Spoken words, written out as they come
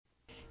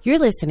You're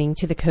listening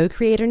to the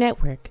Co-Creator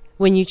Network.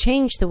 When you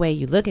change the way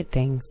you look at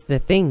things, the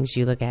things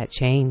you look at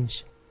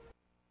change.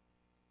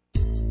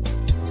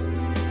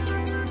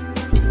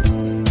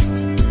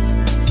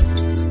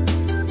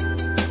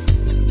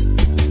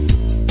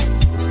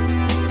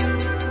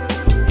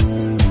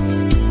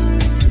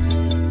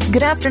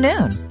 Good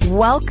afternoon.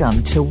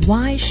 Welcome to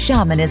Why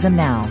Shamanism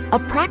Now, a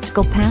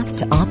practical path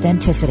to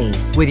authenticity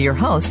with your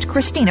host,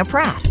 Christina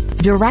Pratt,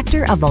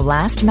 Director of the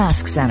Last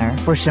Mask Center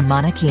for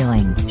Shamanic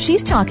Healing.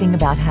 She's talking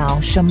about how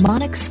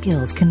shamanic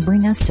skills can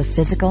bring us to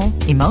physical,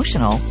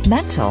 emotional,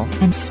 mental,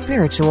 and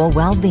spiritual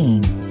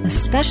well-being,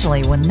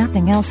 especially when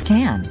nothing else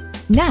can.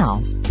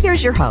 Now,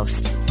 here's your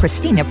host,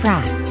 Christina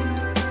Pratt.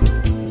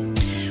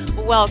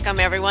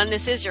 Welcome, everyone.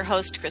 This is your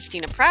host,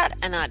 Christina Pratt,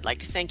 and I'd like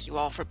to thank you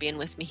all for being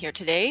with me here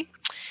today.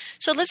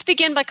 So let's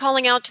begin by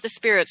calling out to the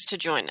spirits to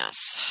join us.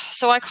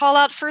 So I call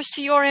out first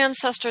to your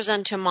ancestors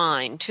and to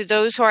mine, to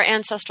those who are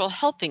ancestral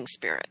helping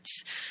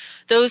spirits,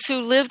 those who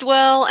lived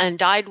well and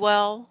died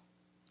well,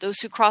 those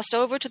who crossed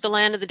over to the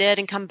land of the dead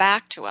and come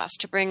back to us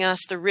to bring us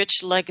the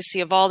rich legacy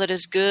of all that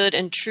is good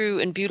and true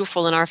and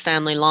beautiful in our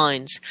family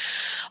lines.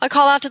 I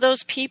call out to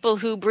those people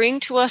who bring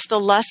to us the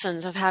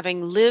lessons of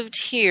having lived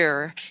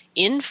here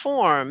in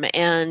form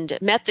and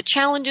met the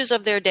challenges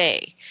of their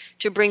day,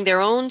 to bring their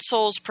own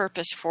soul's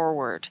purpose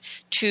forward,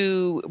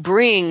 to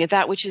bring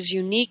that which is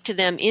unique to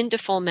them into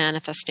full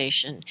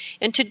manifestation,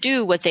 and to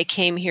do what they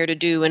came here to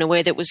do in a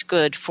way that was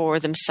good for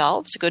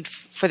themselves, good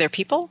for their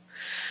people,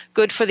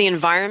 good for the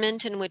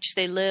environment in which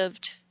they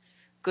lived,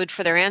 good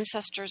for their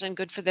ancestors, and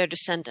good for their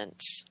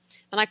descendants.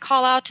 And I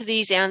call out to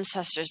these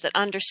ancestors that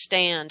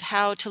understand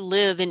how to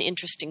live in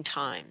interesting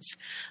times.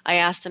 I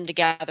ask them to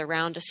gather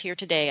around us here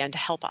today and to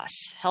help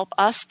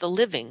us, the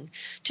living,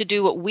 to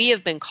do what we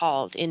have been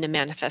called into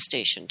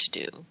manifestation to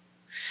do.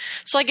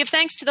 So I give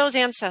thanks to those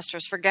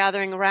ancestors for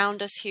gathering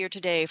around us here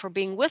today, for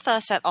being with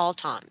us at all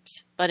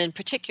times, but in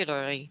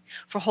particularly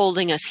for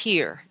holding us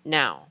here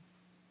now.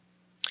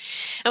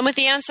 And with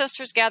the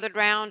ancestors gathered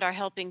round, our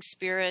helping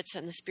spirits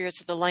and the spirits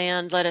of the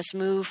land, let us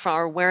move from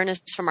our awareness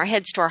from our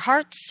heads to our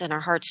hearts and our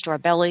hearts to our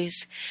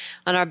bellies,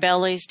 and our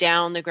bellies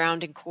down the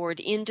grounding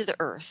cord into the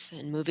earth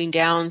and moving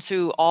down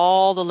through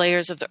all the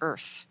layers of the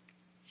earth.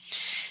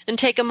 And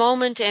take a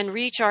moment and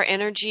reach our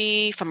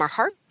energy from our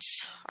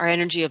hearts, our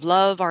energy of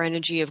love, our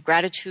energy of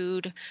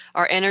gratitude,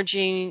 our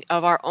energy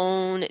of our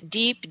own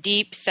deep,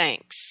 deep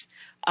thanks.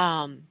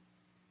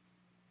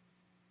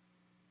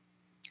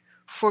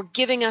 For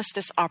giving us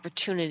this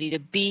opportunity to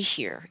be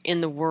here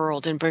in the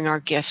world and bring our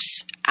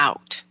gifts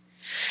out.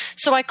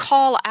 So I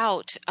call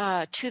out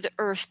to the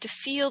earth to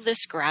feel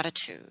this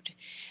gratitude,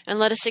 and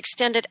let us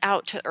extend it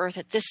out to earth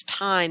at this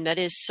time that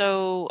is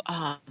so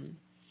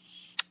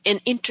an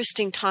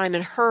interesting time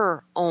in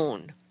her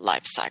own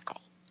life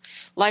cycle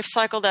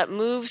that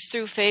moves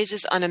through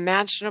phases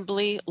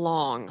unimaginably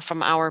long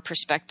from our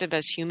perspective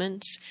as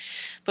humans.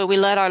 But we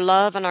let our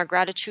love and our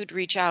gratitude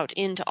reach out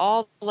into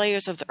all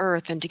layers of the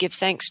earth and to give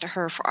thanks to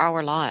her for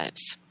our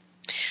lives.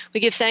 We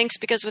give thanks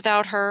because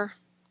without her,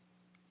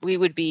 we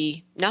would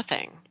be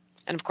nothing.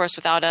 And of course,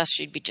 without us,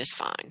 she'd be just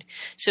fine.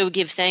 So we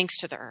give thanks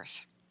to the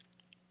earth.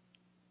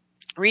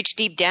 Reach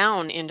deep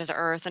down into the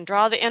earth and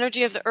draw the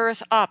energy of the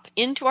earth up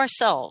into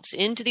ourselves,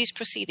 into these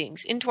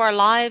proceedings, into our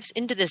lives,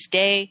 into this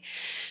day,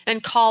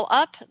 and call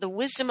up the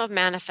wisdom of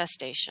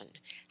manifestation.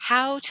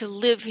 How to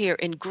live here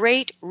in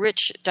great,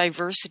 rich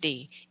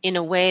diversity in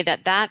a way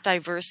that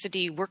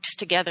diversity works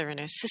together in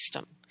a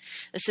system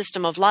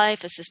of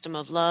life, a system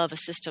of love, a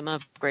system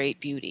of great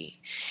beauty.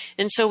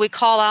 And so we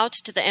call out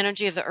to the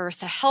energy of the earth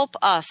to help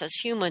us as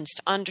humans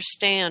to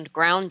understand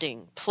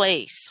grounding,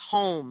 place,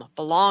 home,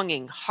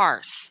 belonging,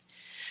 hearth,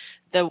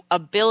 the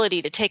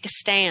ability to take a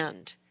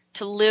stand,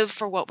 to live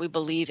for what we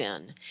believe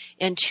in,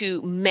 and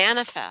to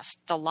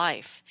manifest the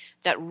life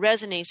that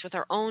resonates with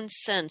our own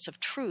sense of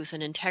truth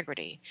and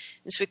integrity.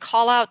 And so we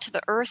call out to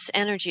the earth's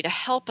energy to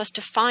help us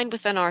to find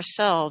within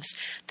ourselves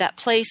that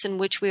place in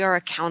which we are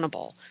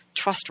accountable,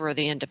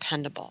 trustworthy, and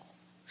dependable.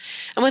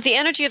 And with the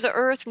energy of the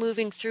earth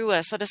moving through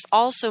us, let us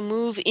also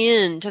move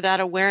into that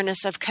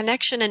awareness of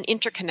connection and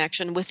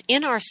interconnection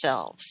within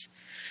ourselves,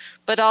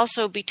 but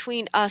also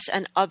between us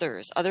and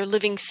others, other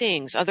living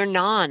things, other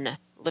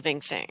non-living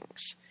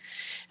things.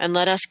 And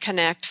let us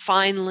connect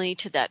finally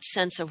to that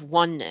sense of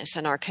oneness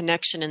and our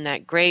connection in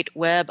that great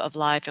web of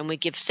life. And we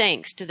give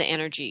thanks to the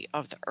energy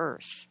of the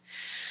earth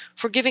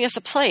for giving us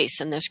a place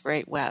in this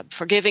great web,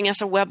 for giving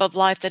us a web of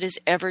life that is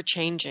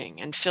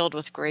ever-changing and filled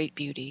with great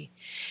beauty.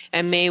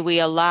 And may we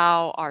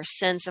allow our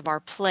sense of our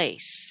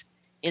place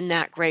in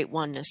that great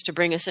oneness to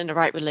bring us into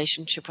right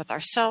relationship with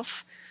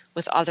ourselves,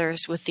 with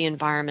others, with the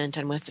environment,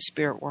 and with the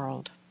spirit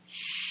world.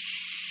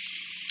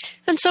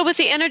 And so with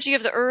the energy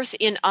of the earth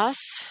in us,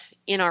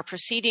 in our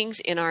proceedings,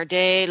 in our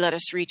day, let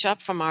us reach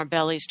up from our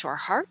bellies to our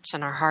hearts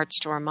and our hearts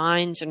to our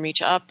minds and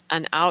reach up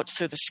and out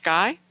through the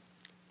sky.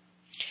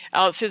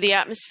 out through the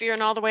atmosphere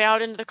and all the way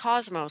out into the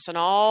cosmos and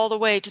all the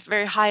way to the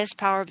very highest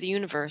power of the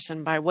universe.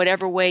 And by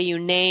whatever way you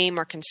name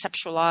or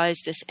conceptualize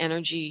this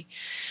energy,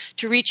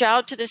 to reach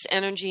out to this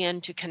energy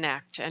and to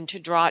connect and to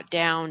draw it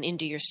down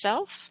into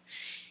yourself,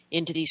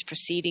 into these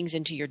proceedings,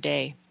 into your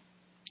day.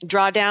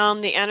 Draw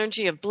down the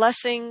energy of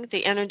blessing,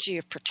 the energy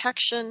of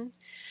protection,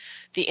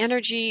 the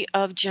energy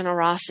of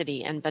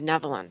generosity and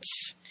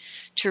benevolence,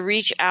 to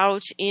reach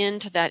out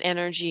into that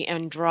energy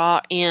and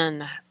draw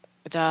in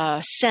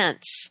the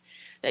sense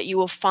that you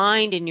will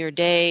find in your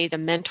day the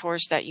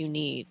mentors that you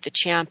need, the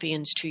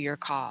champions to your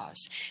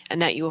cause,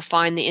 and that you will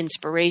find the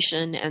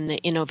inspiration and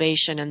the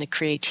innovation and the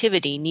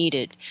creativity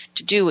needed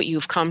to do what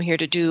you've come here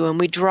to do. And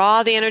we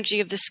draw the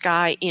energy of the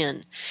sky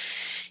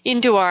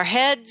into our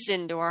heads,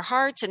 into our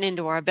hearts, and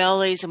into our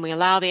bellies, and we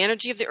allow the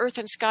energy of the earth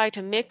and sky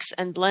to mix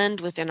and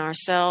blend within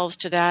ourselves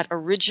to that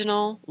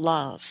original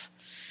love.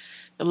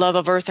 The love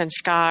of earth and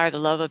sky, the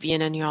love of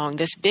yin and yang,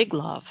 this big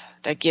love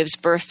that gives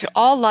birth to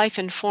all life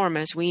and form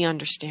as we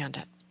understand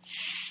it,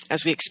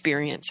 as we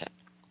experience it.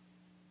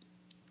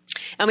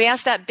 And we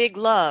ask that big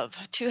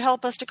love to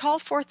help us to call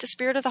forth the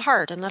spirit of the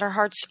heart and let our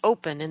hearts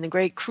open in the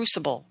great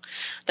crucible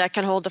that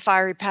can hold the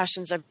fiery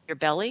passions of your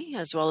belly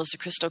as well as the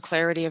crystal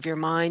clarity of your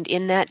mind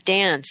in that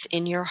dance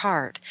in your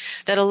heart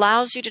that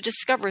allows you to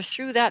discover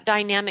through that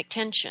dynamic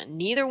tension,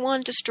 neither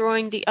one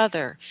destroying the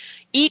other,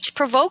 each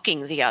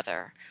provoking the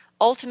other,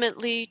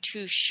 ultimately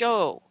to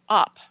show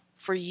up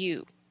for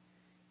you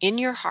in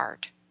your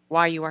heart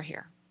why you are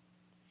here.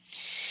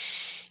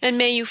 And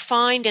may you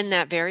find in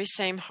that very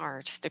same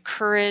heart the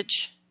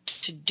courage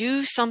to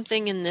do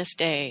something in this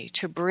day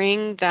to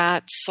bring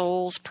that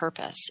soul's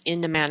purpose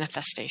into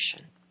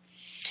manifestation.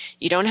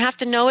 You don't have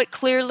to know it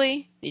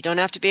clearly. You don't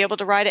have to be able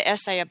to write an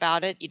essay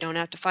about it. You don't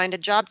have to find a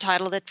job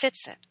title that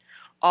fits it.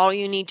 All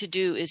you need to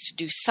do is to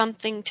do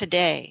something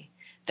today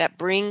that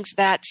brings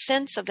that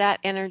sense of that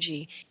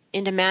energy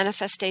into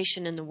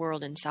manifestation in the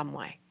world in some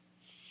way.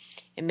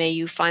 And may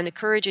you find the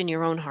courage in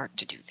your own heart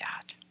to do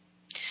that.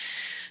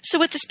 So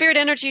with the spirit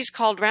energies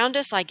called round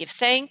us, I give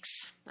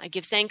thanks. I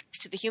give thanks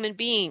to the human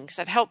beings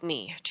that helped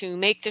me to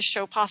make this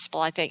show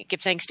possible. I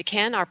give thanks to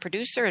Ken, our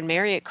producer, and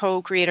Mary at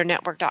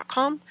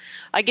co-creatornetwork.com.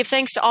 I give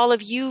thanks to all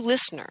of you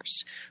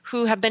listeners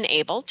who have been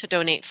able to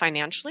donate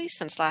financially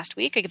since last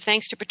week. I give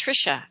thanks to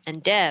Patricia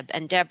and Deb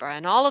and Deborah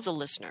and all of the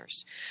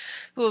listeners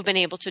who have been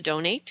able to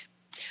donate.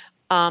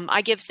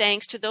 I give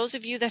thanks to those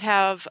of you that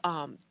have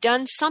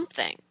done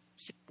something,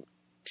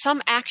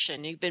 some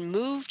action. You've been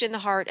moved in the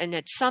heart and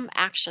had some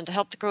action to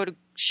help the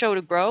show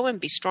to grow and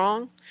be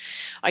strong.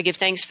 I give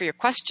thanks for your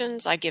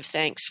questions. I give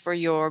thanks for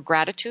your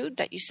gratitude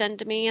that you send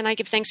to me. And I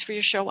give thanks for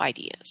your show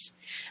ideas.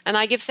 And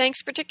I give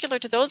thanks particular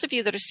to those of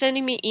you that are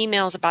sending me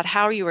emails about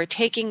how you are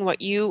taking what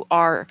you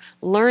are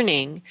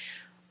learning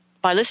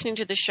by listening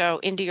to the show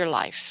into your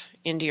life,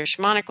 into your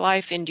shamanic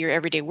life, into your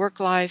everyday work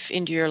life,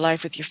 into your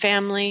life with your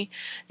family.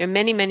 There are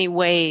many, many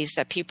ways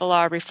that people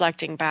are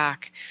reflecting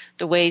back,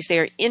 the ways they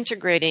are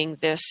integrating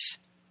these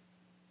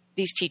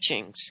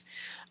teachings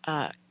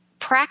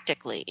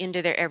practically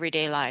into their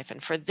everyday life.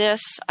 And for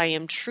this, I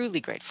am truly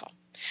grateful.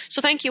 So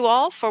thank you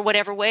all for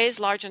whatever ways,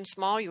 large and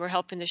small, you are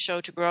helping the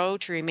show to grow,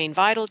 to remain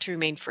vital, to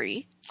remain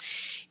free,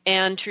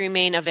 and to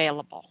remain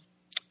available.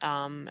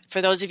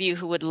 For those of you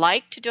who would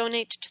like to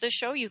donate to the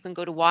show, you can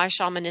go to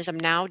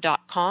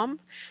whyshamanismnow.com,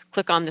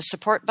 click on the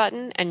support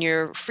button, and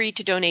you're free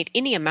to donate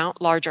any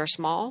amount, large or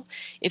small.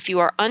 If you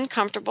are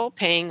uncomfortable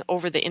paying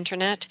over the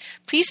internet,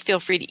 please feel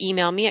free to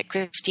email me at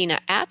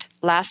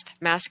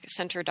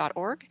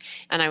Christina@lastmaskcenter.org,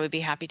 and I would be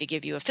happy to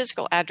give you a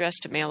physical address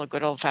to mail a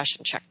good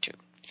old-fashioned check to.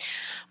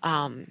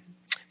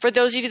 For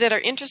those of you that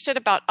are interested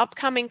about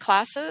upcoming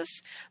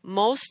classes,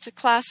 most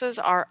classes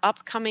are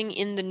upcoming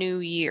in the new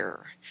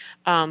year,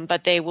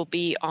 but they will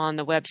be on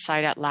the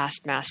website at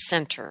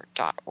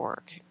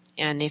lastmaskcenter.org.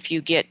 And if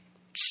you get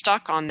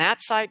stuck on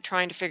that site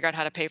trying to figure out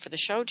how to pay for the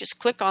show, just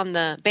click on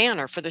the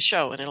banner for the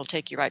show and it'll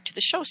take you right to the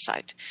show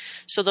site.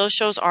 So those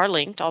shows are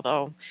linked,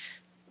 although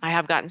I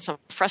have gotten some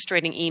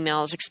frustrating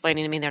emails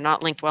explaining to me they're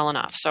not linked well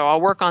enough. So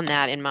I'll work on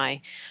that in my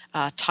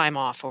time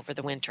off over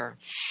the winter.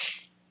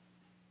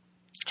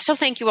 So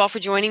thank you all for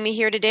joining me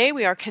here today.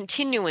 We are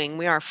continuing.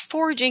 We are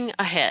forging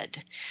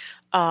ahead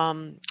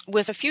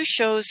with a few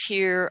shows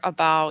here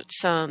about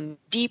some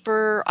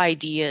deeper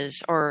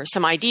ideas or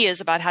some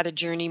ideas about how to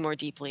journey more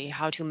deeply,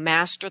 how to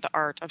master the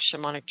art of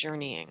shamanic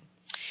journeying.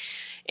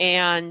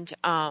 And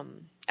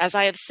as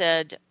I have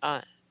said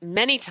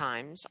many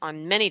times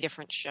on many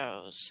different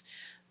shows,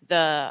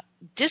 the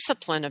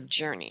discipline of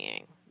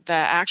journeying, the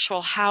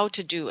actual how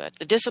to do it,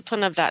 the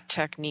discipline of that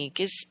technique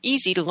is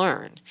easy to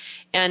learn,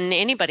 and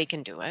anybody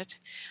can do it.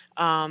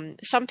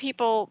 Some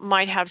people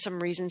might have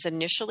some reasons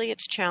initially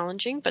it's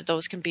challenging, but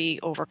those can be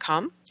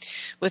overcome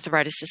with the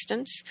right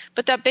assistance.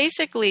 But that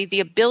basically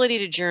the ability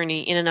to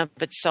journey in and of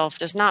itself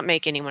does not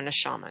make anyone a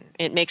shaman.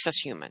 It makes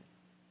us human.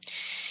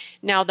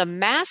 Now, the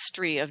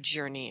mastery of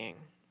journeying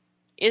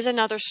is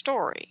another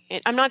story.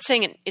 I'm not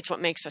saying it's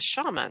what makes us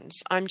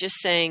shamans. I'm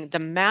just saying the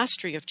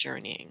mastery of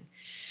journeying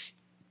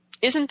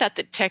isn't that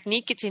the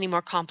technique gets any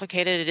more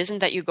complicated. It isn't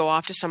that you go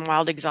off to some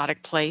wild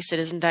exotic place. It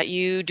isn't that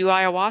you do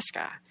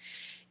ayahuasca.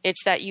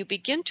 It's that you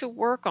begin to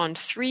work on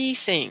three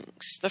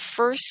things. The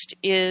first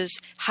is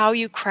how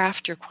you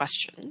craft your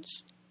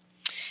questions.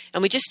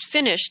 And we just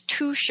finished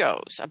 2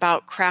 shows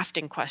about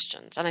crafting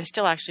questions, and I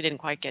still actually didn't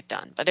quite get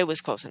done, but it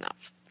was close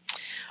enough.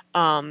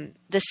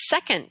 The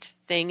second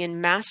thing in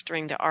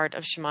mastering the art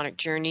of shamanic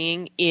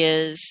journeying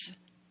is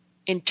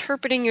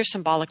interpreting your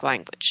symbolic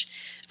language.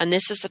 And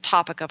this is the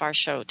topic of our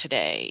show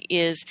today,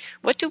 is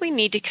what do we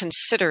need to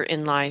consider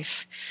in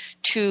life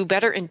to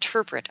better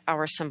interpret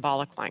our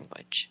symbolic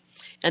language?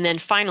 And then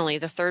finally,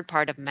 the third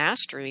part of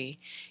mastery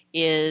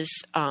is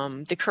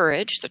the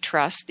courage, the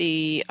trust,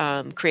 the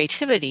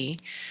creativity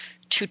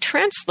to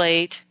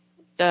translate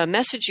the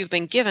message you've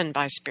been given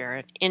by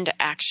Spirit into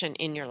action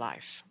in your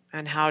life,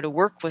 and how to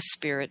work with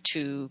Spirit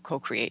to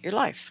co-create your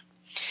life.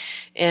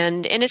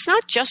 And it's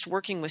not just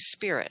working with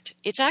Spirit.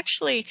 It's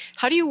actually,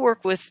 how do you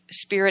work with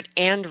Spirit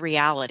and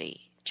reality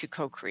to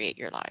co-create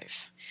your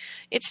life?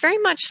 It's very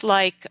much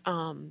like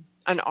an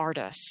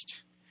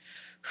artist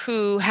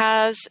who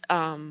has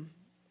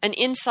an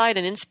insight,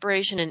 an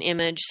inspiration, an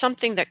image,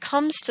 something that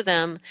comes to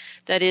them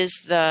that is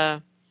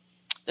the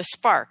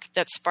spark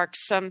that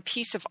sparks some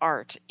piece of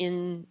art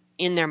in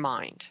their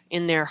mind,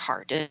 in their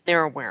heart, in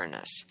their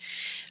awareness.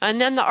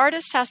 And then the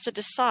artist has to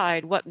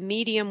decide what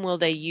medium will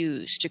they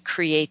use to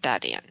create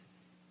that in.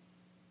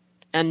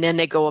 And then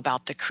they go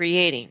about the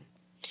creating.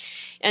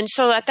 And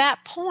so at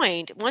that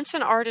point, once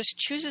an artist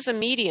chooses a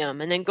medium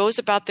and then goes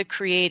about the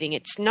creating,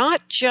 it's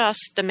not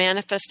just the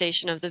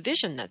manifestation of the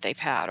vision that they've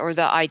had or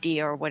the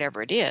idea or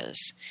whatever it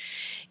is.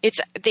 It's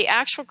the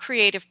actual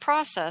creative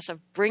process of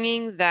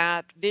bringing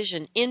that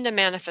vision into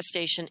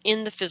manifestation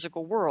in the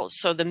physical world.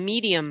 So the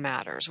medium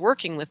matters,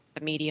 working with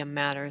the medium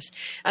matters,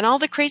 and all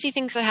the crazy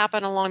things that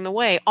happen along the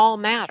way all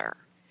matter.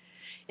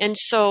 And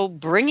so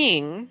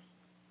bringing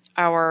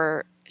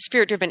our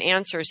Spirit-driven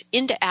answers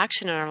into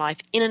action in our life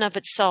in and of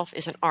itself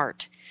is an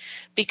art.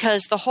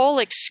 Because the whole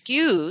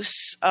excuse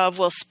of,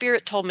 well,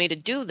 Spirit told me to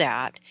do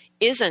that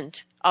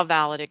isn't a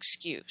valid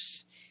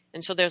excuse.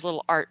 And so there's a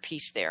little art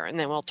piece there, and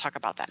then we'll talk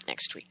about that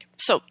next week.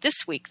 So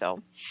this week,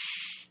 though,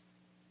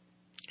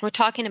 we're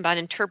talking about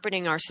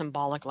interpreting our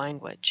symbolic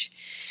language.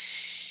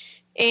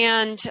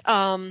 And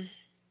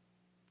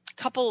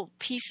couple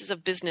pieces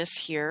of business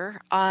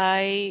here.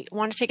 I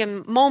want to take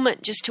a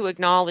moment just to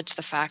acknowledge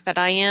the fact that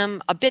I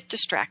am a bit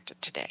distracted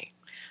today.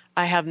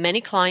 I have many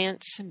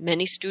clients,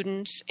 many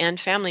students, and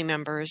family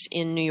members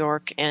in New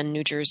York and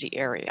New Jersey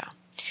area.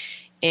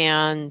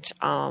 And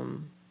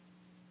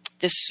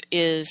this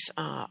is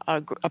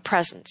a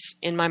presence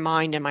in my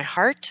mind and my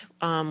heart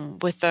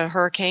with the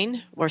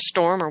hurricane or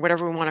storm or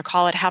whatever we want to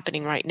call it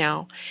happening right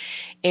now.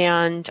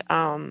 And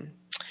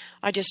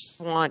I just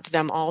want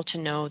them all to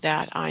know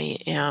that I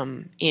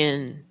am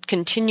in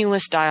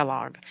continuous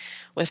dialogue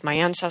with my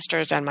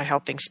ancestors and my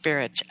helping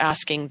spirits,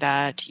 asking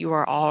that you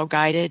are all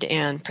guided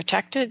and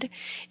protected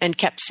and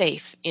kept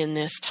safe in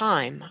this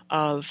time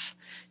of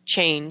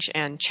change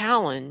and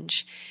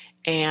challenge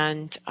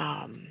and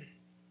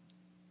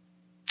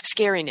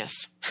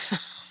scariness.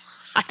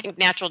 I think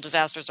natural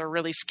disasters are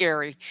really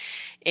scary.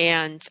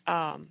 And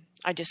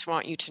I just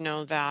want you to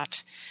know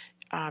that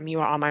you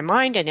are on my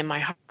mind and in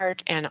my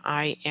heart, and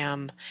I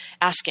am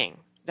asking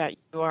that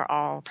you are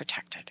all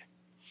protected.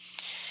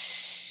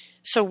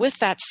 So with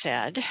that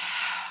said,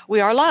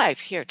 we are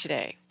live here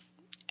today.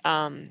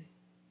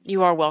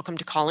 You are welcome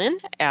to call in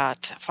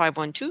at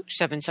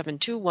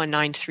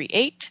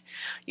 512-772-1938.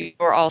 You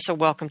are also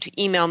welcome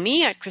to email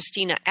me at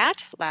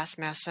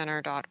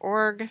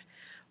Christina@lastmasscenter.org,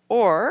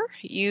 or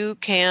you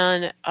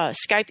can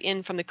Skype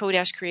in from the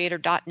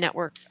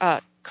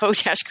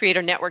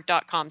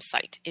co-creatornetwork.com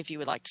site if you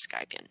would like to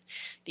Skype in.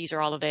 These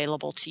are all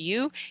available to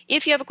you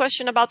if you have a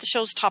question about the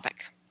show's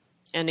topic.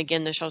 And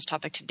again, the show's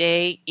topic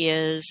today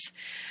is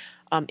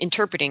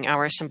interpreting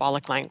our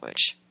symbolic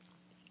language.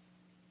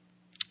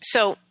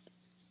 So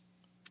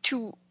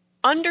to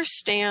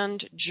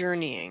understand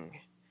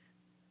journeying,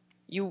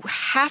 you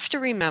have to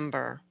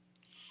remember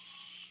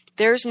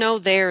there's no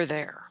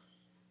there.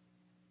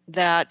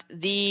 That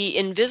the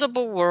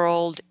invisible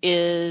world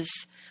is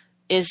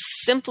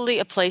simply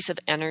a place of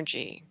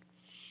energy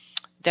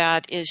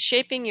that is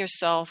shaping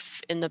yourself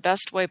in the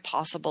best way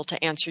possible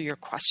to answer your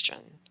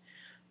question.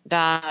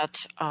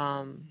 That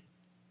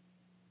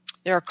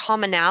there are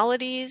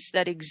commonalities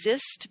that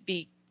exist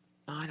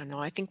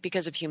I think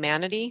because of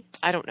humanity.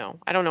 I don't know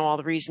all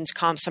the reasons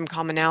some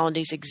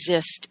commonalities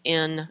exist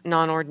in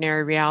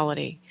non-ordinary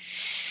reality.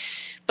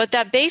 But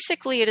that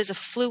basically it is a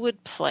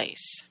fluid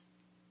place.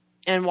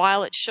 And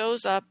while it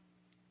shows up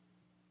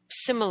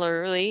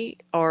similarly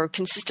or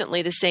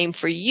consistently the same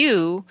for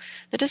you,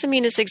 that doesn't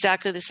mean it's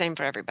exactly the same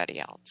for everybody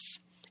else.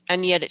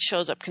 And yet it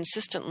shows up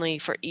consistently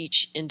for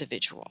each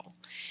individual.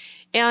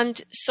 And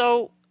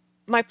so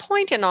my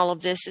point in all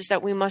of this is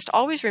that we must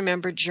always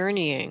remember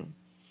journeying,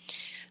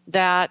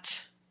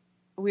 that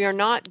we are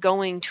not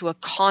going to a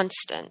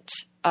constant,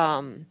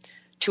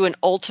 to an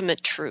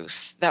ultimate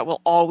truth that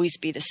will always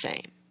be the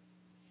same.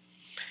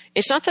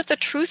 It's not that the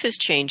truth is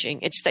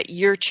changing, it's that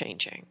you're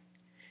changing.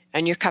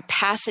 And your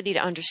capacity to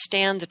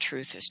understand the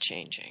truth is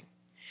changing.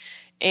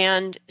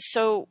 And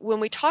so when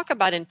we talk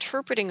about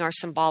interpreting our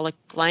symbolic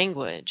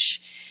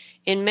language,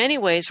 in many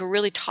ways, we're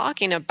really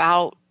talking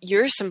about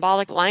your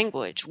symbolic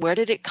language. Where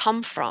did it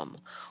come from?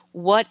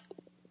 What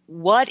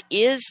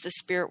is the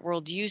spirit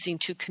world using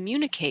to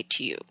communicate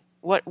to you?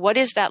 What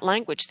is that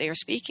language they are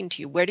speaking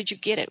to you? Where did you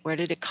get it? Where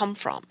did it come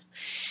from?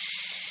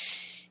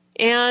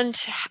 And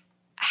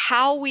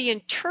how we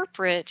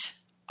interpret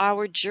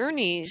our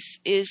journeys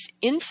is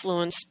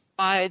influenced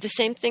by the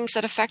same things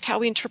that affect how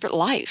we interpret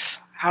life,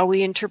 how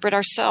we interpret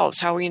ourselves,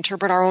 how we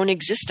interpret our own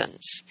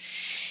existence.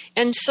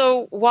 And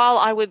so while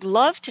I would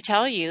love to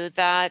tell you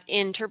that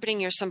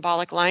interpreting your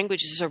symbolic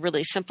language is a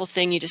really simple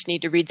thing, you just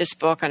need to read this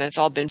book and it's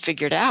all been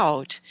figured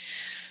out,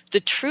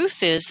 the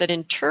truth is that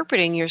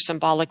interpreting your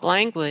symbolic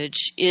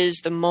language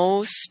is the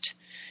most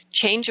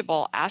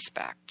changeable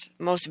aspect,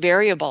 most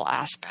variable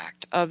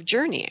aspect of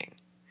journeying.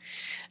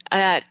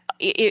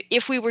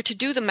 If we were to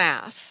do the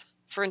math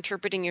for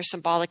interpreting your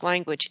symbolic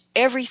language,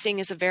 everything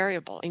is a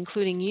variable,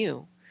 including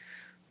you.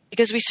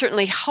 Because we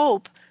certainly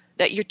hope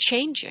that you're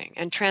changing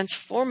and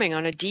transforming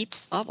on a deep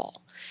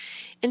level.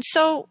 And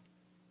so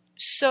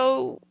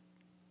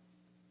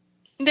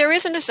there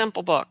isn't a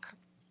simple book.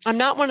 I'm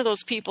not one of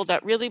those people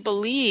that really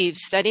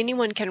believes that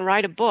anyone can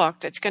write a book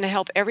that's going to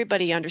help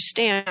everybody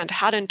understand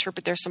how to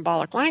interpret their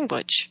symbolic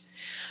language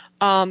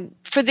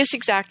for this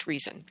exact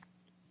reason.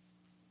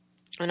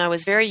 When I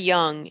was very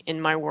young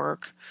in my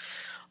work,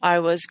 I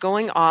was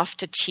going off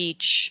to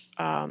teach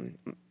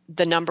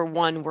the number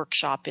 1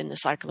 workshop in the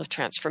cycle of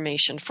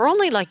transformation for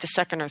only like the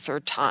second or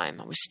third time.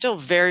 I was still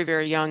very,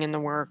 very young in the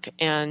work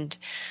and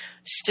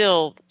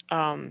still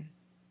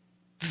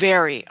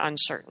very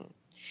uncertain.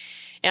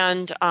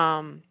 And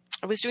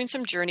I was doing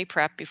some journey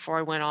prep before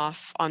I went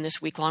off on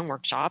this week-long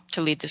workshop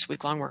to lead this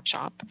week-long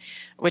workshop,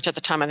 which at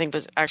the time I think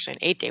was actually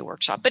an 8-day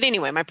workshop. But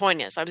anyway, my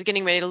point is I was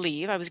getting ready to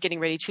leave. I was getting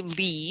ready to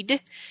lead,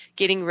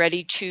 getting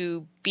ready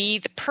to be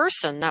the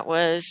person that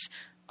was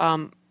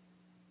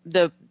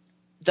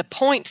the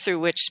point through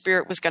which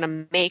Spirit was going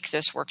to make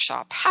this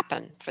workshop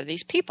happen for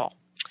these people.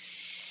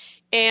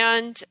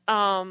 And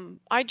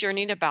I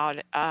journeyed about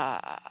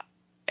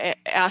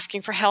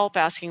asking for help,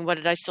 asking what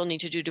did I still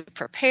need to do to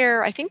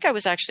prepare. I think I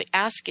was actually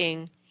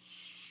asking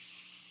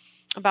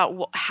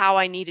about how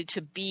I needed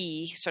to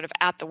be sort of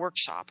at the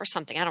workshop or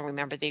something. I don't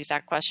remember the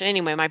exact question.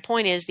 Anyway, my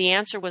point is the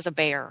answer was a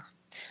bear.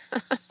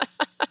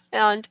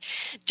 And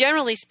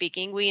generally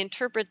speaking, we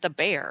interpret the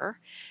bear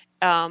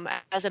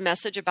as a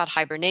message about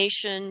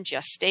hibernation,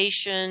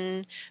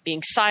 gestation,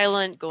 being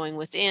silent, going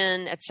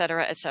within, et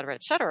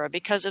cetera,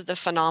 because of the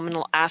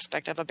phenomenal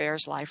aspect of a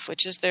bear's life,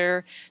 which is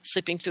they're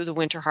sleeping through the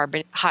winter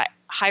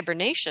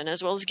hibernation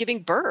as well as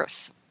giving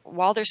birth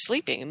while they're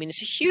sleeping. I mean,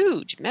 it's a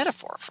huge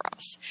metaphor for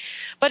us.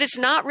 But it's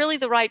not really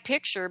the right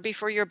picture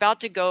before you're about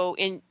to go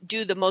and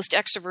do the most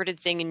extroverted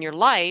thing in your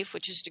life,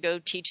 which is to go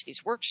teach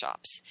these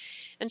workshops.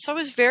 And so I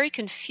was very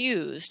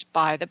confused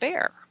by the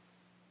bear.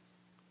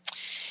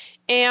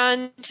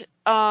 And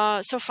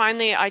so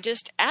finally, I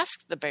just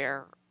asked the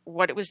bear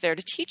what it was there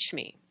to teach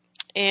me.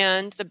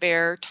 And the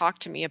bear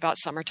talked to me about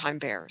summertime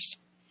bears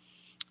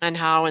and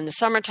how in the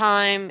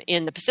summertime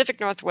in the Pacific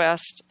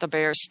Northwest, the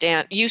bears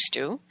used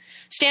to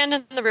stand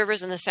in the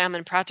rivers and the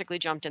salmon practically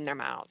jumped in their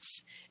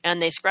mouths. And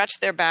they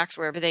scratched their backs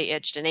wherever they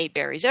itched and ate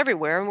berries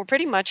everywhere and were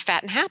pretty much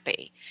fat and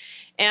happy.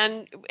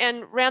 And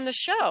ran the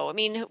show. I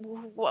mean,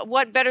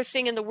 what better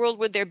thing in the world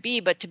would there be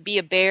but to be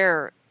a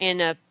bear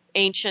in a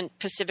ancient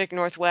Pacific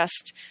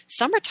Northwest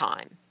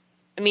summertime?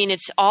 I mean,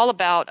 it's all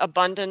about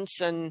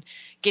abundance and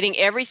getting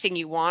everything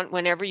you want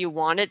whenever you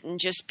want it and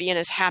just being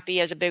as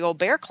happy as a big old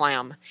bear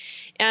clam.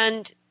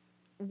 And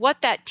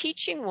what that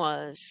teaching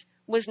was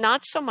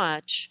not so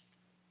much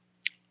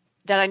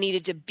that I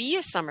needed to be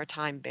a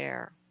summertime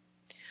bear,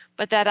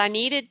 but that I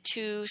needed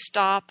to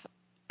stop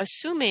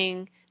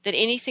assuming that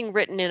anything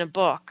written in a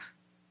book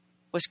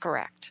was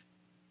correct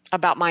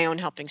about my own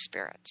helping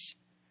spirits.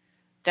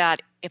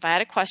 That if I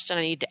had a question,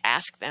 I needed to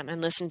ask them and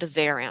listen to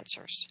their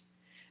answers.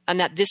 And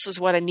that this is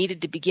what I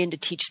needed to begin to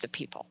teach the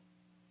people,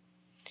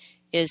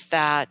 is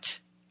that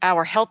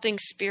our helping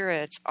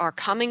spirits are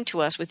coming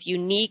to us with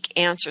unique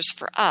answers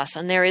for us.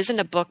 And there isn't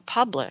a book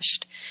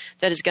published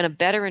that is going to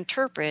better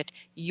interpret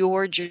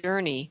your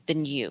journey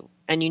than you.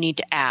 And you need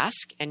to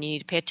ask and you need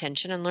to pay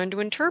attention and learn to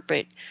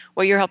interpret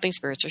what your helping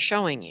spirits are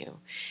showing you.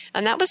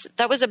 And that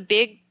was a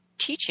big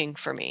teaching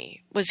for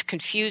me. It was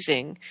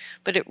confusing,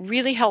 but it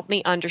really helped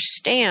me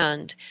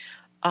understand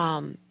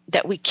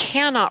that we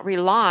cannot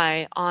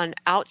rely on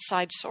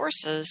outside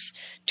sources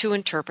to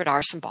interpret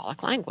our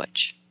symbolic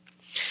language.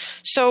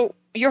 So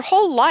your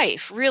whole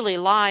life really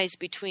lies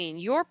between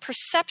your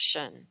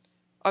perception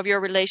of your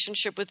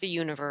relationship with the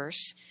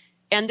universe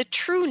and the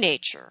true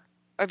nature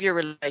of your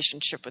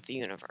relationship with the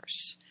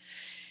universe.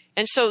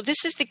 And so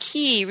this is the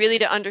key really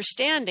to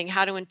understanding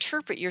how to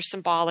interpret your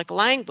symbolic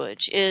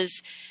language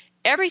is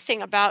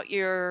everything about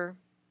your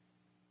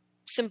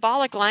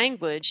symbolic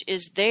language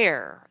is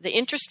there. The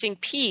interesting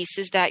piece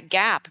is that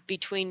gap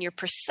between your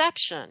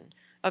perception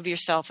of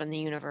yourself and the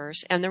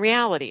universe and the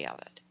reality of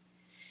it.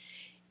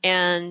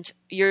 And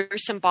your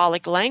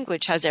symbolic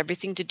language has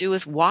everything to do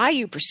with why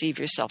you perceive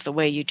yourself the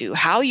way you do,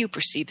 how you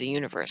perceive the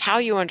universe, how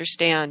you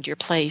understand your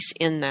place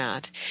in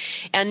that.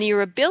 And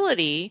your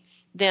ability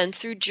then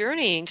through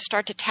journeying to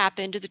start to tap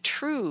into the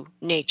true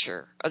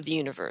nature of the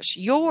universe,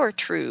 your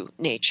true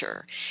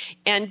nature,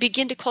 and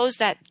begin to close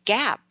that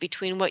gap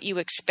between what you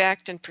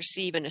expect and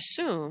perceive and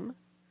assume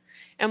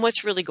and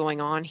what's really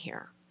going on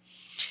here.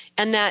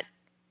 And that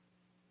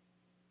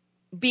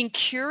being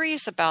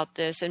curious about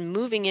this and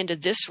moving into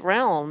this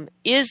realm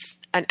is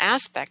an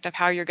aspect of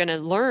how you're going to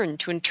learn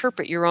to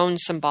interpret your own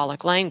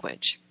symbolic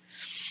language.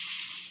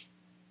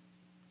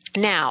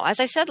 Now, as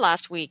I said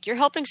last week, your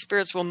helping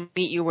spirits will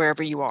meet you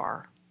wherever you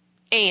are.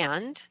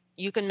 And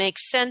you can make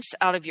sense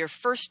out of your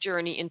first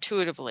journey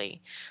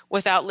intuitively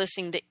without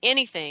listening to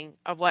anything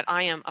of what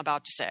I am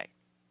about to say.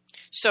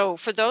 So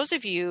for those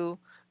of you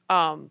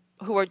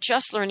who are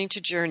just learning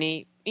to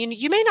journey,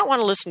 you may not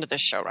want to listen to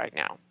this show right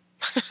now.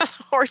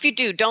 Or if you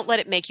do, don't let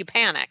it make you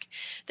panic.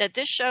 That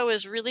this show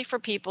is really for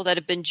people that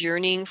have been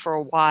journeying for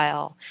a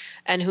while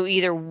and who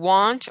either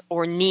want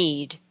or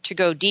need to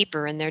go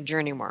deeper in their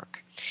journey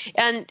work.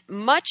 And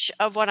much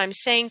of what I'm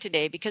saying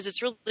today, because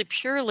it's really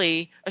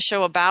purely a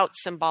show about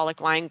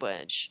symbolic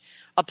language,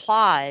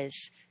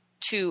 applies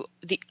to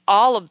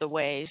all of the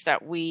ways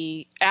that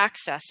we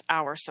access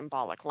our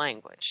symbolic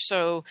language.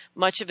 So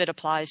much of it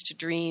applies to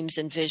dreams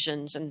and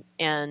visions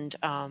and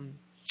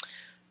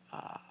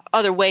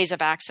other ways of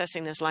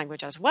accessing this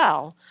language as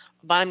well,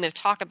 but I'm going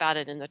to talk about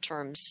it in the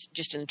terms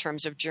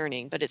of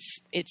journeying, but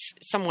it's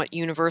somewhat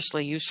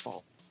universally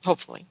useful,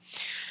 hopefully.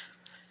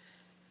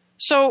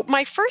 So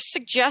my first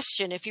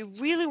suggestion, if you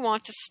really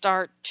want to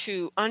start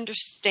to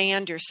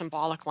understand your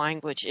symbolic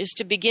language, is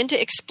to begin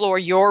to explore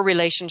your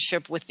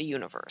relationship with the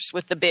universe,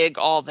 with the big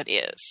all that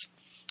is.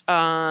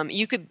 I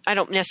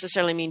don't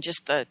necessarily mean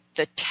just the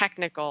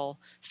technical,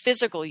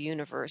 physical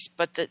universe,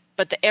 but the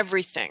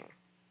everything.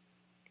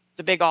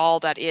 The big all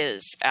that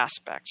is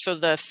aspect. So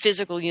the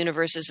physical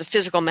universe is the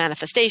physical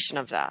manifestation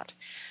of that.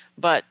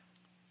 But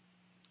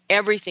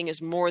everything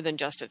is more than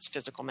just its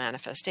physical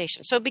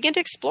manifestation. So begin to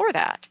explore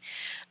that.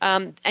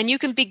 And you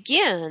can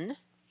begin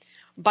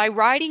by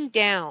writing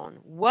down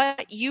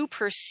what you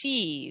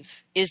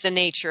perceive is the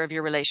nature of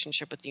your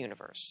relationship with the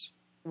universe.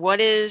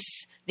 What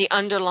is the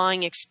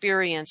underlying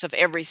experience of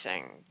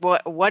everything?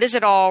 What is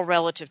it all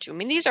relative to? I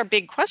mean, these are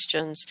big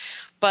questions,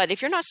 but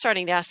if you're not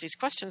starting to ask these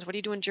questions, what are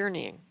you doing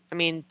journeying? I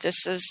mean,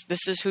 this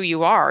is who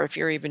you are if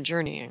you're even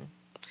journeying.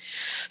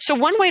 So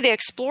one way to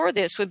explore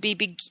this would be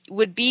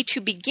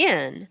to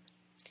begin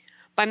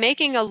by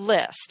making a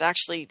list,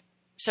 actually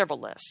several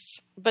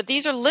lists. But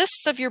these are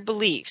lists of your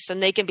beliefs,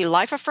 and they can be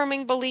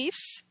life-affirming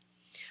beliefs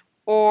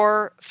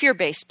or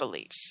fear-based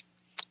beliefs.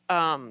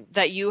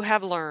 That you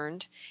have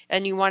learned,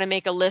 and you want to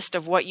make a list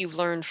of what you've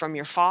learned from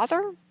your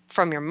father,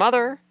 from your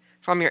mother,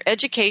 from your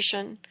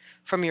education,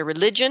 from your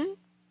religion,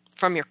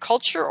 from your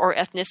culture or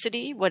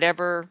ethnicity,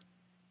 whatever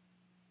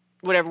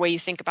way you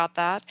think about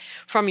that,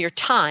 from your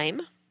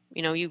time,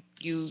 you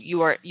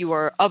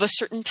are of a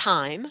certain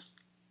time,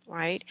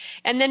 right?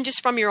 And then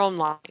just from your own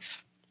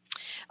life.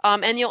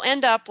 And you'll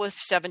end up with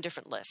 7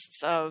 different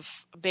lists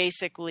of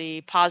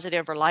basically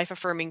positive or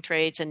life-affirming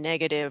traits and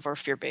negative or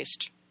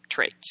fear-based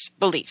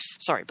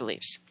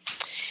beliefs.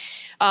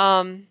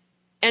 And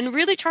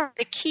really try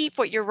to keep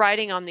what you're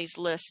writing on these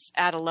lists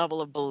at a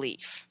level of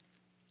belief.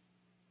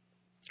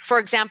 For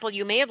example,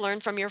 you may have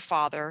learned from your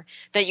father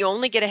that you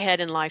only get ahead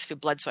in life through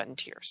blood, sweat, and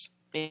tears.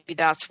 Maybe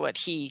that's what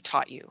he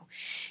taught you.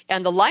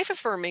 And the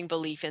life-affirming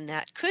belief in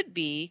that could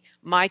be,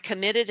 my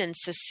committed and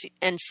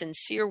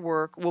sincere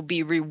work will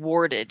be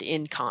rewarded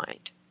in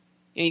kind.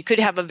 You could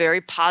have a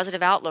very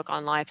positive outlook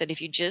on life that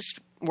if you just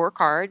work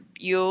hard,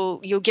 you'll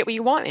get what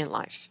you want in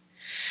life.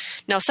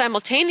 Now,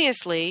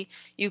 simultaneously,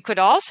 you could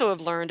also have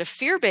learned a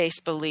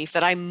fear-based belief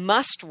that I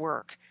must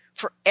work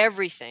for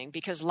everything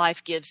because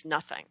life gives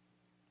nothing.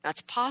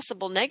 That's a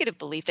possible negative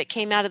belief that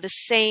came out of the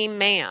same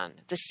man,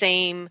 the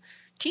same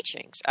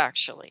teachings,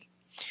 actually.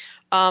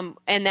 And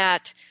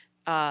that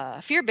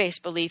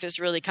fear-based belief is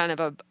really kind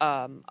of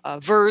a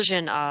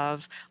version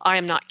of I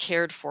am not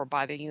cared for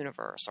by the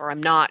universe, or I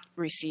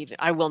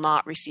will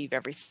not receive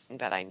everything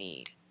that I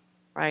need,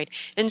 right?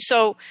 And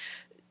so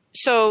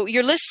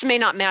your lists may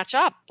not match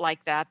up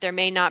like that. There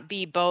may not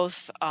be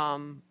both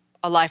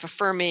a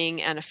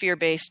life-affirming and a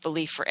fear-based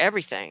belief for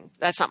everything.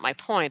 That's not my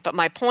point. But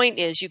my point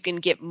is you can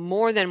get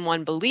more than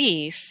one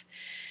belief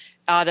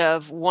out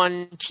of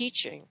one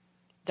teaching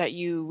that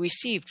you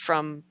received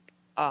from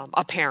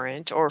a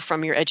parent or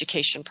from your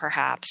education,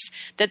 perhaps,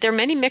 that there are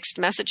many mixed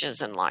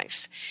messages in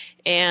life.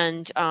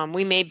 And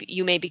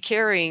you may be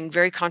carrying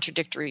very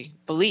contradictory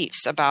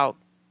beliefs about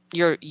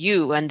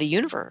you and the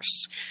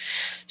universe.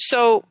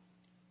 So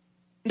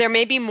there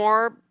may be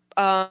more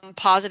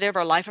positive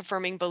or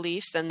life-affirming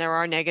beliefs than there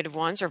are negative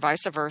ones, or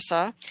vice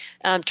versa.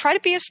 Try to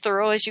be as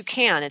thorough as you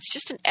can. It's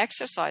just an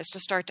exercise to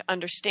start to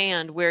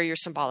understand where your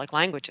symbolic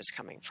language is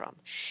coming from.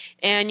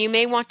 And you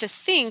may want to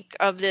think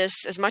of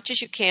this as much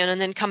as you can and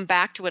then come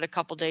back to it a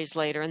couple days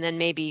later and then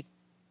maybe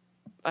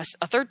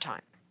a third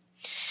time.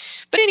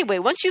 But anyway,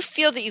 once you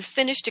feel that you've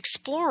finished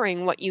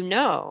exploring what you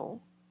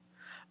know,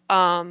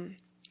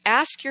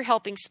 ask your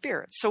helping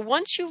spirits. So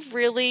once you've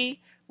really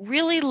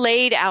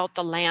laid out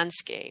the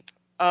landscape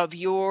of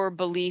your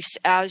beliefs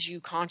as you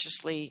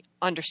consciously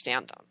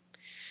understand them,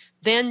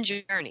 then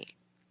journey.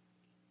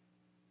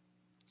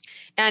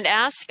 And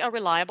ask a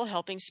reliable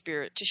helping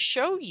spirit to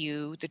show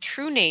you the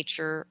true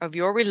nature of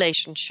your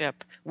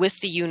relationship with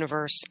the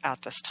universe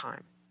at this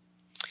time.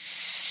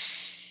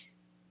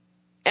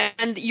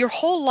 And your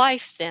whole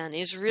life then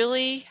is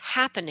really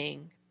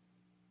happening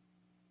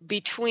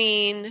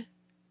between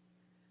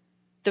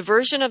the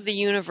version of the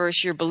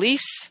universe your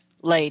beliefs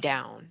lay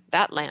down,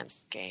 that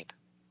landscape,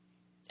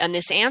 and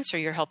this answer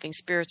your helping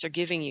spirits are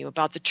giving you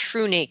about the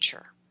true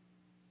nature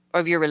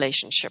of your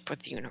relationship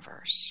with the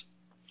universe.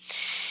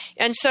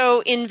 And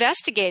so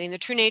investigating the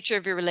true nature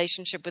of your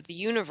relationship with the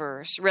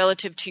universe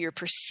relative to your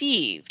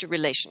perceived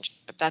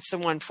relationship, that's the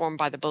one formed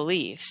by the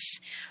beliefs,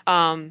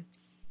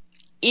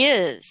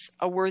 is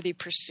a worthy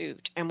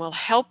pursuit and will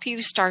help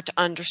you start to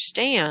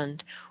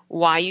understand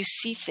why you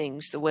see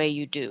things the way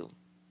you do.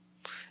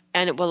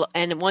 And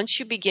once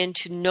you begin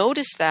to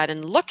notice that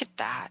and look at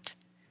that,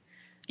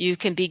 you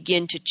can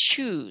begin to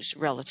choose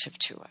relative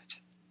to it.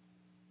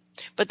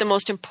 But the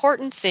most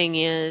important thing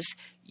is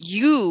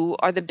you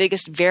are the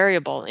biggest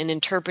variable in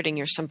interpreting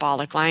your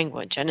symbolic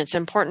language. And it's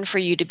important for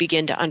you to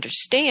begin to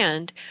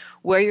understand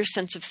where your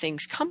sense of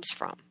things comes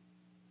from.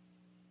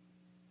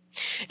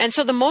 And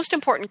so the most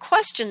important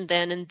question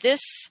then in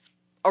this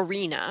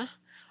arena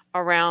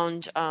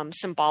around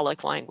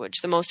symbolic language,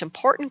 the most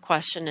important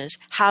question is,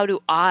 how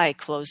do I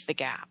close the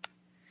gap?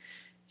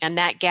 And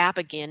that gap,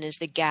 again, is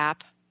the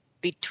gap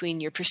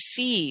between your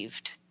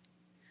perceived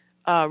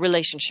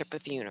relationship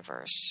with the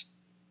universe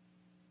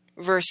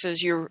versus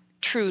the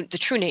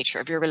true nature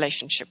of your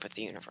relationship with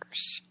the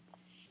universe.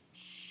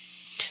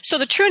 So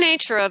the true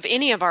nature of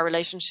any of our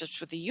relationships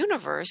with the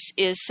universe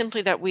is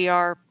simply that we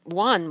are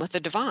one with the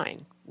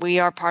divine. We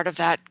are part of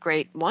that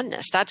great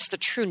oneness. That's the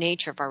true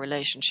nature of our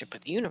relationship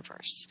with the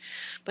universe.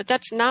 But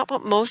that's not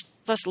what most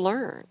of us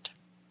learned,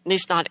 at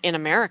least not in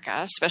America,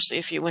 especially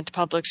if you went to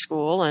public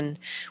school and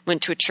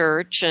went to a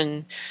church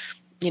and,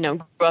 grew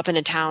up in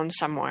a town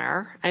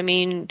somewhere. I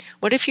mean,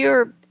 what if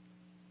you're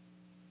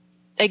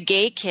a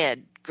gay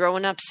kid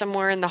growing up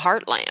somewhere in the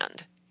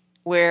heartland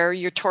where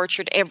you're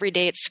tortured every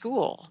day at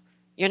school?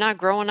 You're not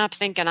growing up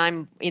thinking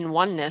I'm in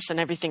oneness and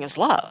everything is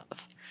love.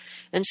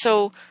 And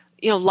so,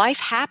 life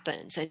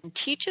happens and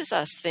teaches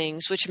us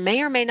things which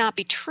may or may not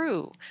be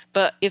true.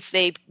 But if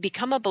they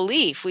become a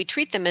belief, we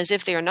treat them as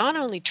if they are not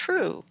only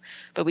true,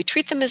 but we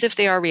treat them as if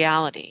they are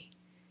reality.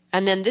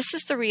 And then this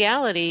is the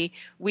reality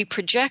we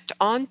project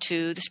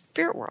onto the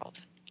spirit world,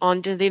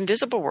 onto the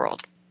invisible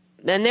world.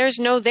 Then there's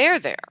no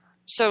there.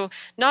 So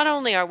not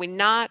only are we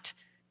not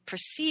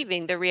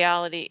perceiving the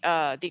reality,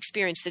 the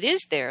experience that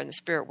is there in the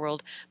spirit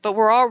world, but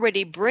we're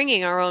already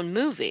bringing our own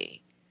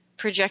movie,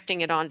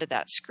 projecting it onto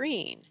that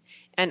screen,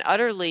 and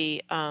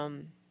utterly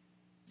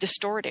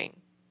distorting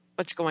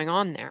what's going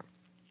on there.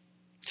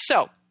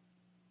 So,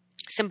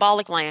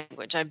 symbolic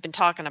language. I've been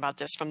talking about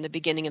this from the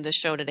beginning of the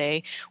show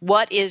today.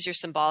 What is your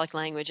symbolic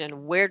language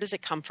and where does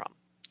it come from?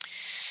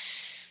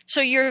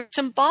 So your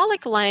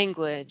symbolic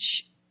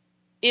language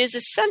is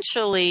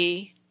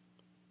essentially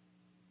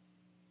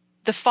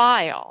the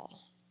file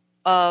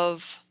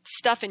of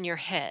stuff in your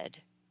head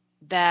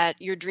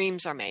that your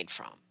dreams are made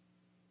from.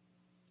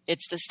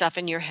 It's the stuff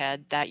in your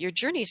head that your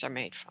journeys are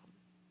made from.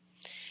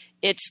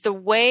 It's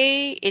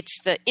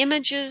the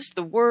images,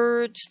 the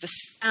words, the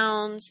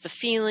sounds, the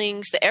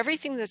feelings,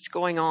 everything that's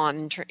going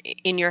on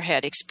in your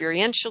head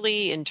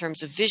experientially in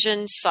terms of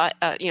vision,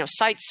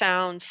 sight,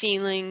 sound,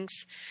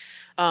 feelings,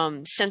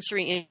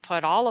 sensory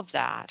input, all of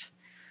that.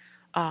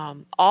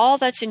 All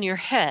that's in your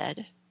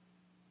head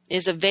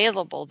is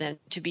available then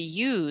to be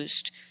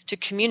used to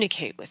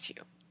communicate with you.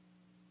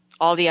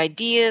 All the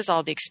ideas,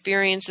 all the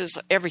experiences,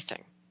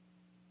 everything.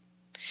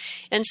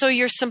 And so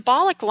your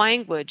symbolic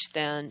language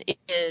then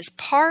is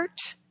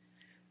part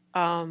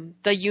a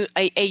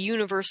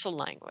universal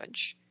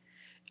language,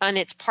 and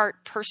it's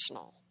part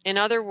personal. In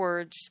other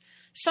words,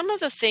 some of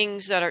the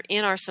things that are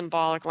in our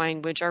symbolic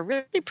language are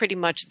really pretty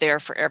much there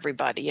for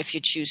everybody if you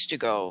choose to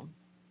go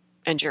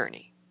and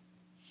journey.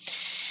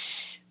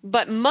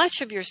 But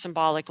much of your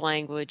symbolic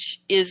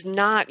language is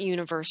not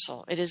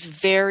universal. It is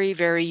very,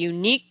 very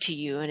unique to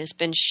you and has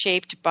been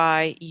shaped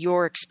by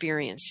your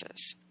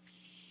experiences.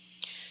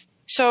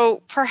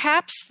 So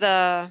perhaps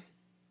when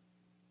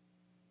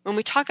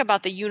we talk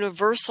about the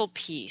universal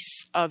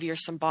piece of your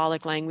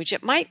symbolic language,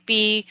 it might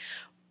be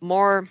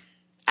more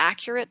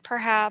accurate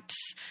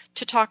perhaps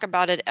to talk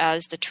about it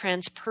as the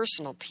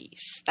transpersonal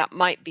piece. That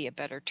might be a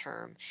better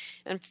term.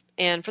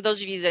 And for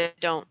those of you that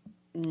don't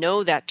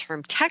know that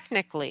term,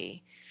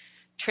 technically,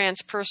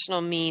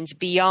 transpersonal means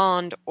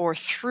beyond or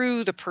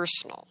through the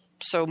personal,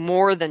 so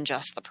more than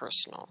just the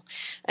personal.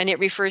 And it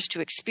refers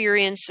to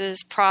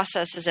experiences,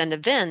 processes, and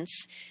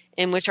events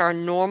in which our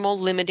normal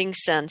limiting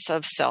sense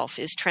of self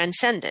is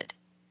transcended,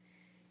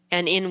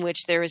 and in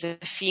which there is a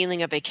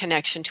feeling of a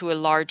connection to a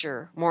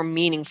larger, more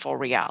meaningful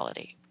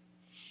reality.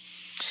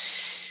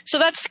 So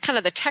that's kind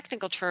of the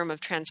technical term of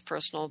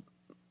transpersonal.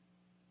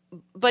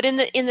 But in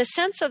the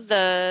sense of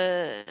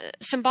the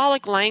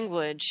symbolic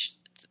language,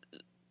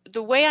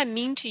 the way I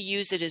mean to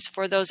use it is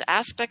for those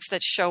aspects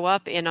that show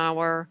up in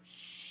our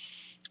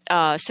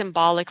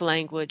symbolic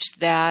language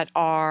that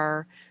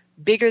are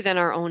bigger than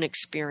our own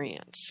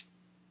experience,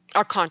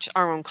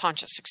 our own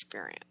conscious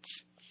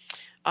experience.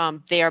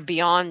 They are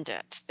beyond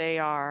it.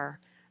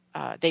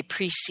 They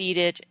precede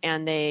it,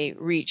 and they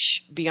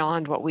reach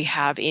beyond what we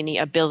have any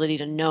ability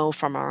to know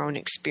from our own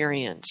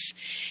experience.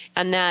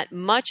 And that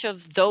much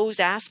of those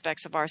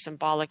aspects of our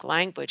symbolic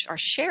language are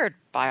shared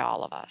by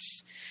all of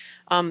us.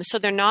 So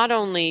they're not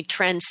only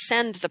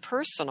transcend the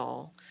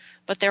personal,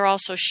 but they're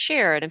also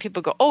shared. And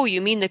people go, oh,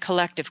 you mean the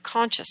collective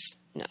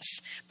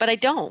consciousness? But I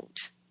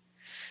don't.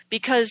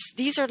 Because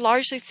these are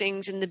largely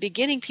things in the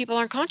beginning people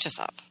aren't conscious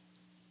of.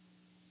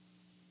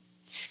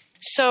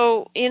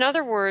 So, in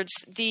other words,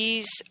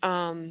 the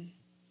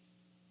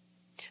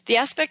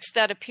aspects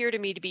that appear to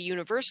me to be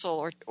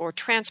universal or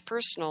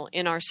transpersonal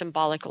in our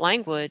symbolic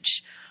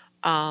language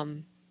are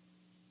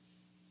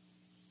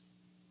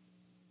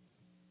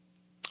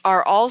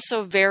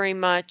also very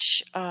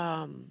much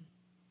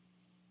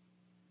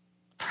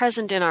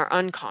present in our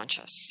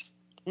unconscious.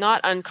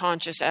 Not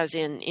unconscious as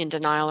in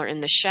denial or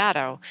in the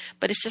shadow,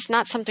 but it's just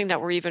not something that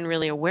we're even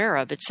really aware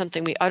of. It's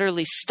something we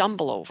utterly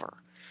stumble over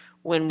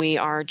when we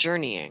are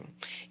journeying,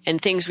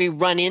 and things we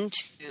run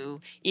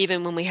into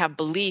even when we have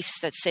beliefs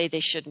that say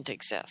they shouldn't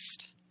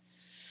exist.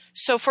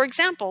 So, for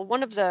example,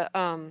 one of the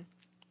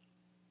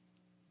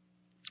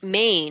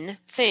main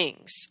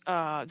things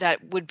that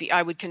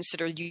I would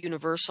consider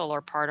universal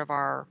or part of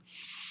our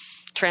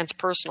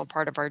transpersonal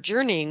part of our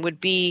journeying would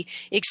be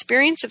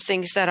experience of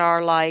things that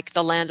are like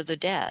the land of the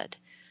dead.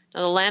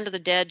 Now, the land of the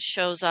dead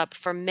shows up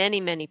for many,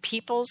 many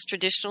peoples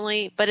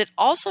traditionally, but it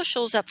also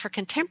shows up for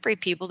contemporary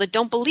people that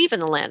don't believe in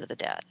the land of the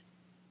dead.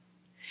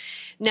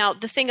 Now,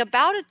 the thing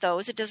about it, though,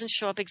 is it doesn't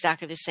show up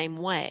exactly the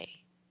same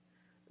way.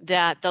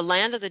 That the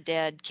land of the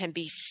dead can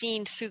be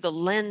seen through the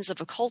lens of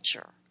a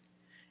culture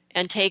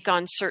and take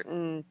on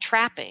certain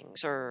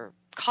trappings or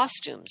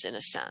costumes, in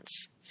a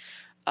sense,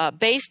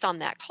 based on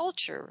that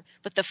culture,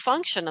 but the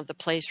function of the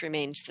place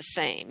remains the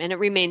same, and it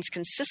remains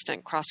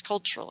consistent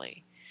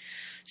cross-culturally.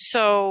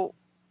 So,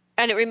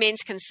 and it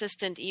remains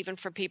consistent even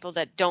for people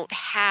that don't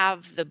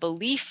have the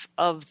belief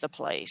of the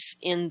place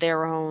in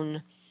their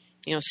own,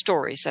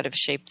 stories that have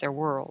shaped their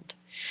world.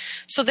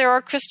 So there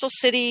are crystal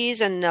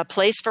cities and a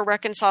place for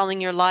reconciling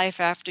your life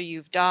after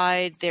you've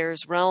died.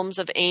 There's realms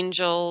of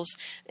angels,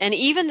 and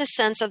even the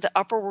sense of the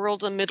upper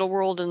world, the middle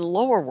world, and the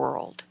lower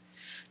world.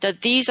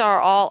 That these are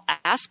all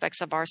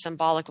aspects of our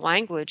symbolic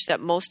language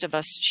that most of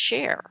us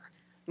share.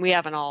 We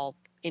haven't all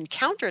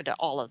encountered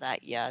all of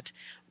that yet,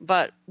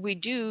 but we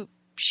do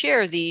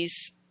share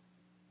these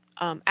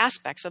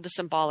aspects of the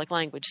symbolic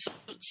language.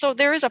 So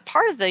there is a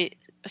part of the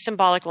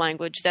symbolic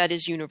language that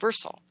is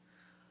universal.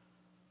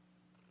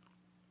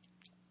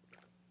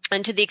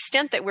 And to the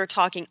extent that we're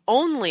talking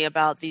only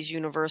about these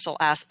universal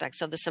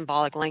aspects of the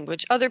symbolic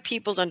language, other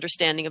people's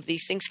understanding of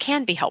these things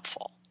can be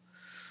helpful.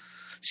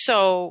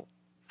 So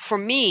for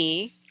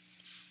me,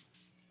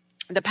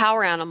 the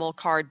Power Animal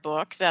card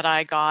book that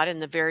I got in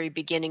the very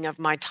beginning of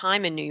my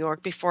time in New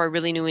York before I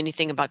really knew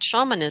anything about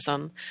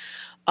shamanism,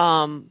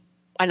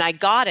 and I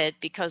got it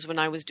because when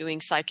I was doing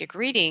psychic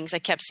readings, I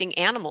kept seeing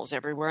animals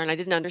everywhere, and I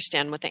didn't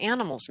understand what the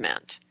animals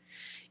meant.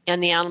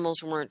 And the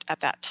animals weren't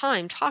at that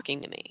time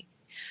talking to me.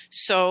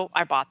 So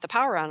I bought the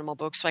Power Animal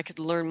book so I could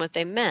learn what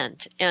they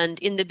meant. And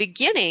in the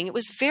beginning, it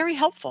was very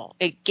helpful.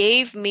 It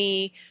gave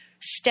me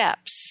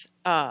steps.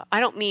 I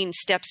don't mean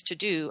steps to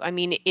do. I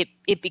mean,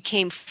 it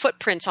became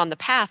footprints on the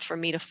path for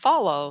me to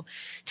follow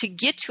to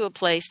get to a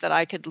place that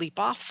I could leap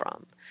off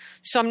from.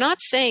 So I'm not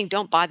saying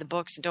don't buy the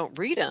books and don't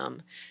read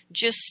them.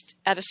 Just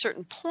at a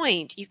certain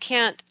point, you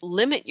can't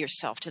limit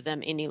yourself to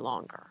them any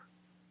longer.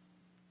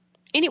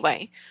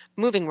 Anyway,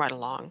 moving right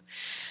along.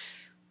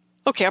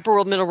 Okay, upper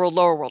world, middle world,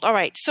 lower world. All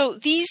right, so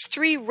these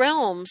three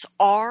realms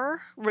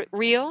are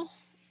real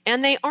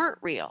and they aren't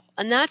real.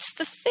 And that's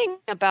the thing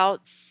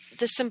about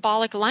the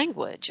symbolic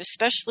language,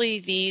 especially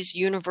these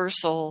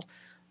universal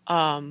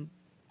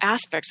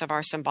aspects of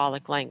our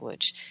symbolic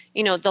language.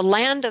 The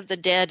land of the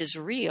dead is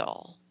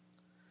real,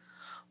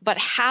 but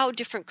how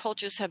different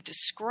cultures have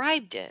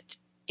described it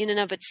in and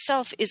of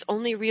itself is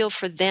only real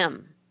for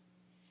them.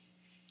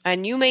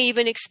 And you may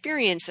even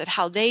experience it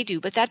how they do,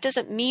 but that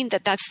doesn't mean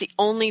that that's the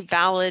only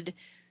valid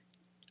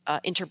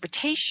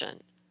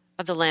interpretation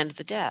of the land of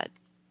the dead.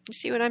 You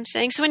see what I'm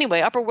saying? So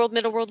anyway, upper world,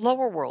 middle world,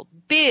 lower world,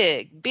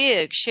 big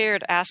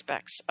shared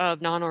aspects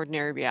of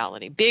non-ordinary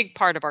reality, big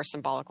part of our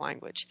symbolic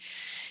language.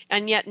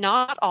 And yet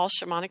not all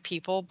shamanic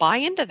people buy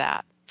into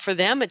that. For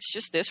them, it's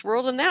just this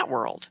world and that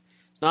world.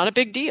 Not a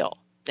big deal.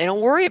 They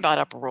don't worry about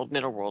upper world,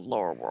 middle world,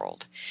 lower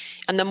world.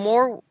 And the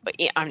more,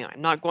 I'm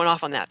not going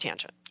off on that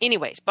tangent.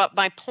 Anyways, but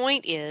my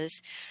point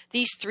is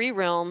these three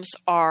realms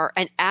are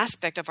an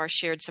aspect of our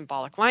shared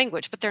symbolic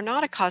language, but they're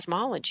not a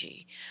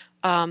cosmology.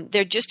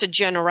 They're just a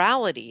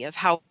generality of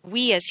how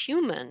we as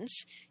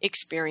humans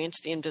experience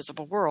the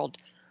invisible world.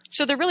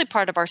 So they're really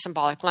part of our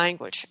symbolic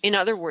language. In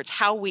other words,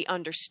 how we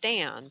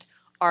understand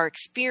our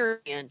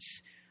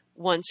experience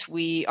once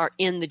we are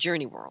in the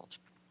journey world.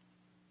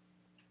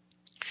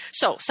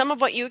 So some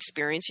of what you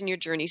experience in your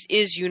journeys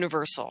is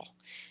universal,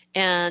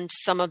 and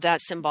some of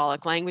that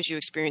symbolic language you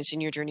experience in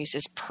your journeys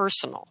is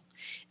personal.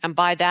 And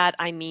by that,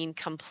 I mean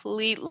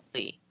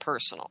completely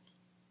personal,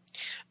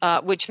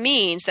 which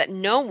means that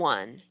no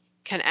one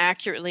can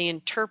accurately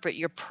interpret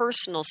your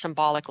personal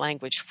symbolic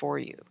language for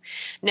you.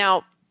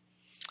 Now,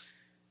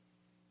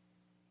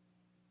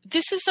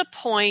 this is a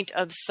point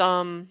of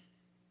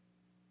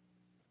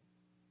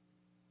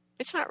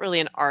it's not really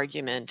an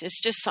argument. It's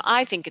just,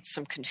 I think it's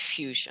some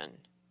confusion,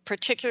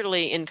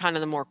 particularly in kind of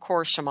the more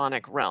core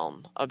shamanic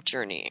realm of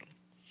journeying.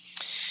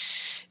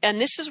 And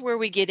this is where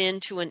we get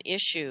into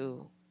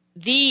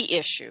the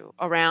issue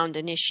around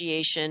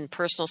initiation,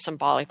 personal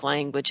symbolic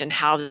language, and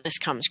how this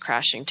comes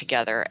crashing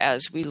together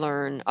as we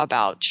learn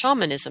about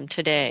shamanism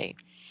today.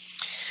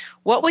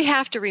 What we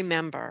have to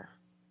remember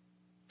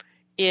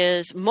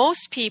is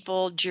most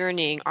people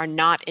journeying are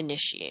not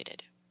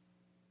initiated,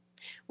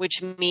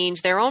 which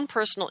means their own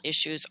personal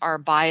issues are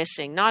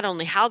biasing not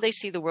only how they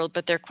see the world,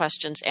 but their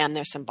questions and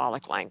their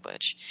symbolic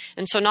language.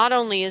 And so not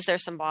only is their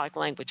symbolic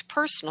language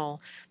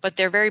personal, but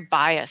they're very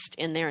biased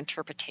in their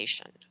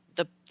interpretation.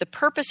 The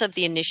purpose of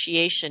the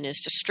initiation is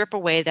to strip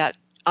away that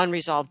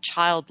unresolved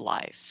child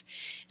life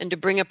and to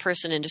bring a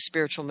person into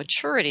spiritual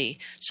maturity,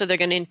 so they're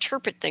going to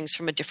interpret things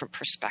from a different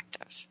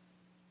perspective.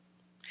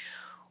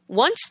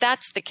 Once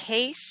that's the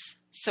case,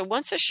 so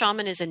once a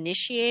shaman is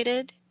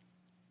initiated,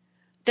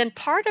 then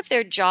part of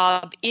their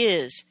job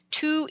is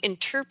to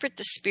interpret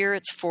the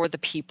spirits for the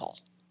people.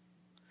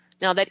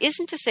 Now, that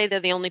isn't to say they're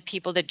the only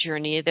people that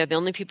journey, they're the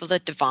only people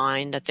that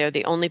divine, that they're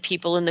the only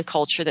people in the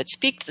culture that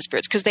speak to the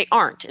spirits, because they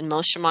aren't. In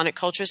most shamanic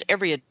cultures,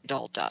 every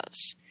adult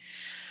does.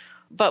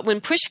 But when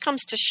push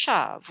comes to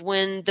shove,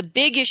 when the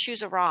big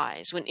issues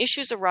arise, when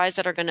issues arise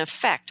that are going to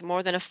affect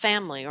more than a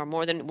family or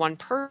more than one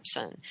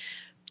person,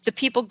 the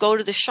people go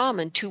to the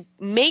shaman to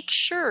make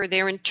sure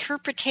their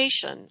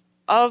interpretation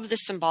of the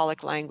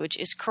symbolic language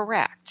is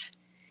correct.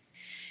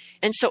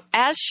 And so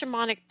as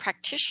shamanic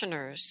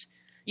practitioners,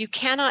 you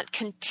cannot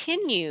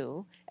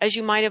continue, as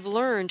you might have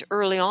learned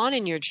early on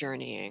in your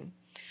journeying,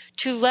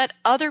 to let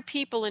other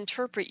people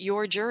interpret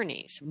your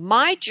journeys.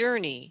 My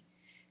journey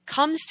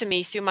comes to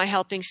me through my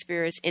helping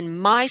spirits in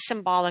my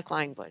symbolic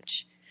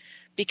language.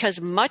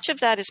 Because much of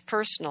that is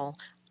personal,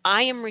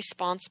 I am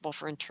responsible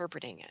for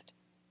interpreting it.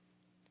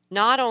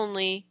 Not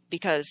only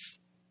because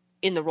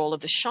in the role of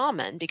the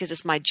shaman, because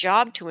it's my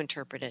job to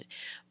interpret it,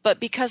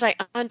 but because I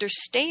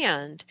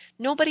understand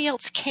nobody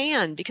else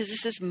can, because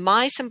this is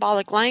my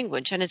symbolic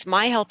language and it's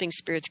my helping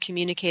spirits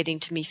communicating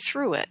to me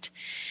through it.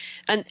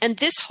 And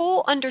this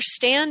whole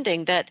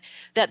understanding that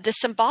the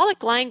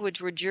symbolic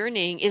language we're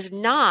journeying is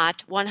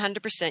not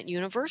 100%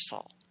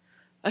 universal.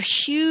 A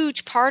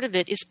huge part of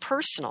it is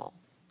personal.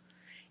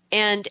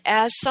 And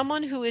as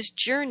someone who is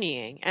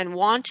journeying and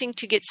wanting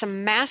to get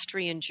some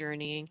mastery in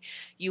journeying,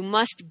 you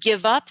must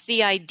give up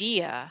the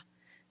idea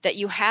that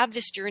you have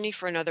this journey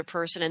for another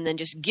person and then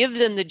just give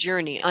them the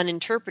journey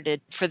uninterpreted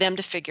for them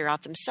to figure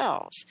out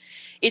themselves.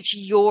 It's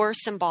your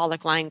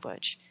symbolic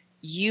language.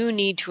 You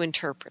need to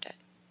interpret it.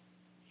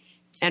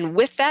 And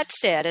with that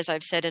said, as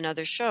I've said in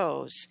other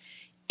shows,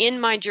 in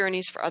my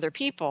journeys for other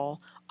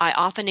people, I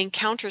often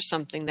encounter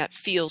something that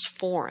feels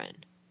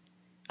foreign.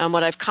 And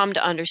what I've come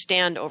to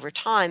understand over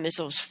time is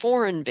those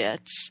foreign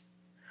bits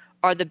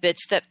are the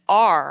bits that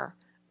are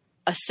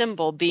a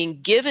symbol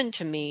being given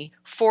to me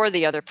for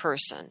the other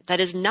person. That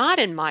is not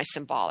in my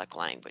symbolic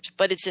language,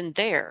 but it's in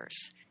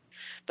theirs.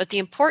 But the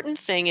important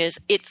thing is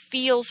it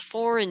feels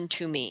foreign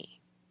to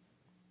me.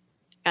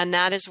 And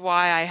that is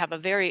why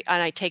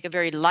I take a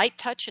very light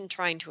touch in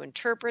trying to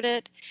interpret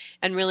it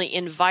and really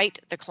invite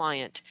the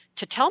client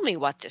to tell me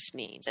what this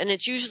means. And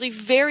it's usually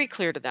very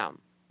clear to them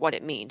what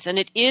it means, and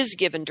it is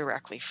given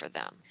directly for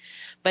them.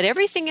 But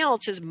everything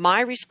else is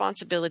my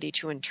responsibility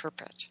to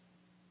interpret.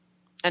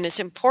 And it's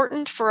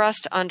important for us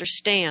to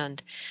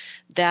understand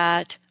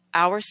that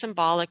our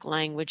symbolic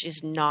language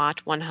is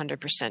not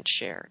 100%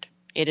 shared.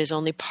 It is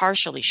only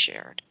partially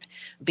shared.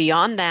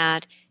 Beyond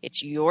that,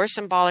 it's your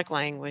symbolic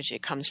language.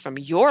 It comes from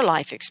your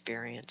life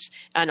experience,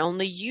 and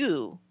only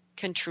you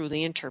can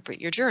truly interpret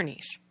your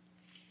journeys.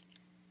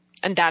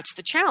 And that's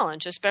the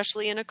challenge,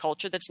 especially in a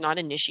culture that's not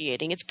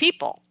initiating its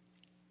people.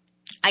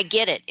 I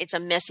get it. It's a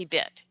messy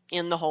bit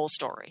in the whole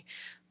story,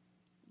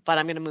 but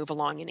I'm going to move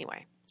along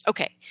anyway.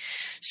 Okay,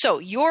 so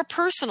your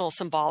personal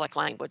symbolic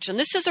language, and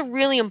this is a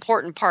really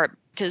important part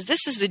because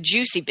this is the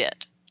juicy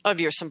bit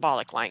of your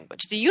symbolic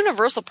language. The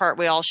universal part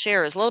we all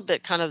share is a little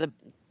bit kind of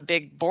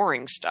big,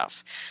 boring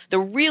stuff. The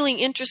really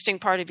interesting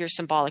part of your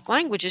symbolic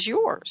language is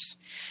yours,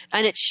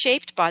 and it's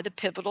shaped by the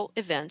pivotal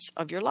events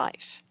of your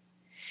life.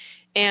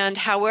 And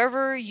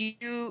however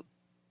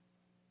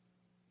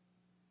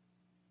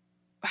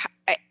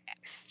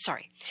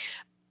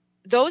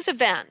those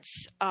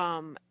events,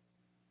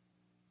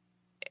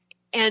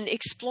 and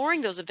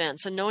exploring those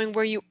events and knowing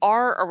where you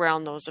are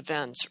around those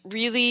events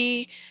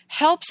really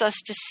helps us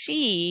to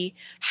see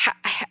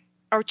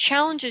or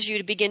challenges you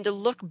to begin to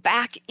look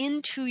back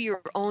into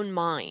your own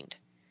mind.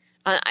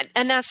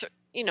 And that's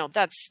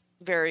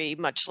very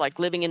much like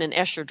living in an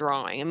Escher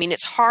drawing. I mean,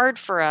 it's hard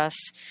for us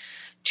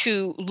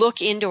to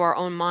look into our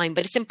own mind,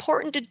 but it's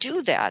important to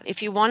do that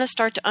if you want to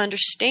start to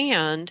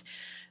understand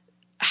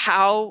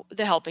how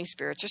the helping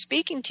spirits are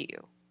speaking to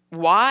you,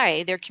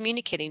 why they're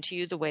communicating to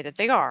you the way that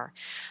they are.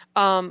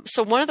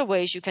 So one of the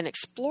ways you can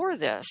explore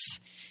this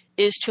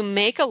is to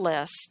make a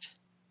list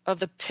of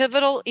the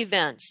pivotal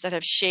events that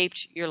have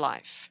shaped your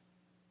life.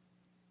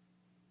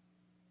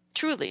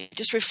 Truly,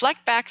 just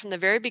reflect back from the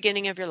very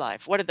beginning of your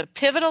life. What are the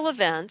pivotal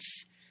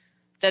events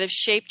that have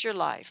shaped your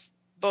life,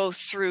 both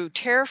through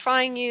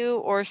terrifying you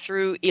or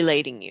through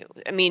elating you?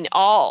 I mean,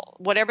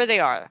 whatever they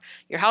are.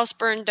 Your house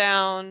burned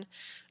down,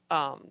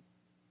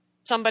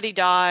 somebody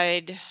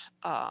died,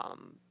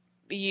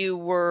 you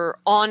were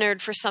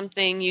honored for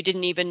something you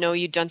didn't even know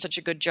you'd done such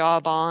a good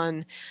job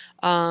on,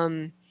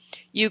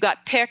 you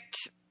got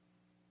picked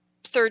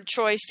third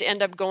choice to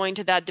end up going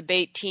to that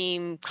debate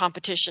team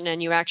competition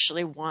and you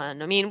actually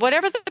won. I mean,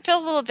 whatever the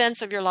pivotal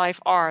events of your life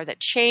are that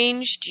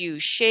changed you,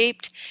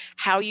 shaped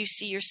how you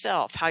see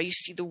yourself, how you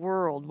see the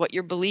world, what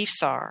your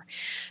beliefs are,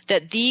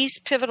 that these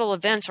pivotal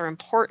events are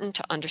important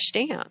to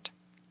understand.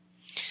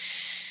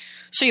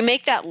 So you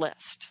make that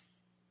list.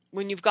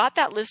 When you've got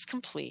that list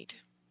complete,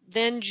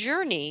 then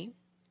journey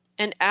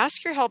and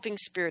ask your helping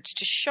spirits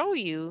to show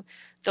you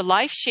the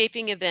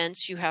life-shaping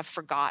events you have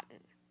forgotten.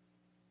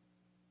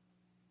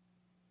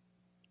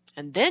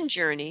 And then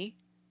journey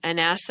and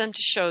ask them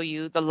to show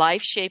you the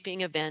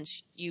life-shaping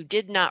events you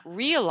did not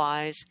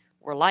realize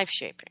were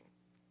life-shaping.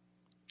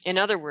 In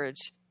other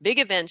words, big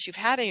events you've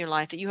had in your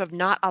life that you have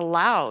not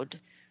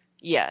allowed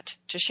yet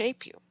to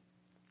shape you.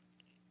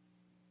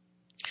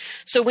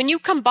 So when you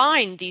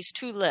combine these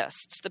two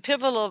lists, the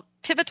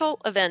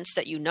pivotal events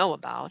that you know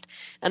about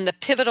and the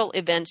pivotal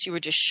events you were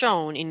just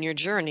shown in your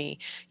journey,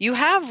 you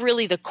have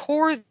really the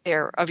core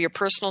there of your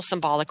personal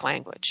symbolic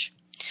language.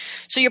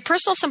 So your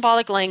personal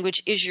symbolic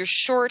language is your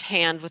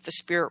shorthand with the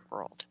spirit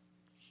world.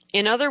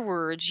 In other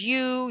words,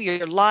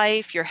 your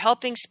life, your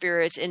helping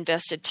spirits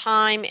invested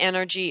time,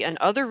 energy, and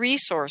other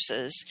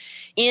resources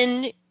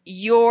in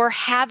your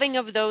having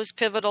of those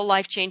pivotal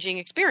life-changing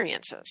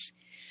experiences.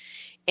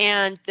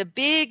 And the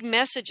big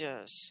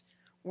messages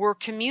were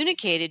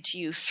communicated to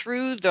you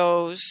through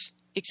those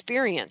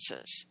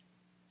experiences,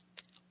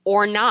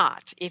 or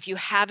not, if you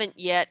haven't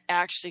yet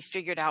actually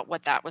figured out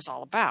what that was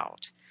all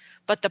about.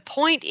 But the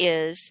point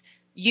is,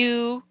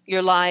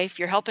 your life,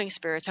 your helping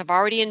spirits have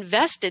already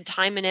invested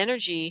time and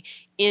energy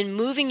in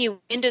moving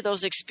you into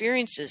those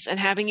experiences and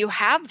having you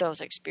have those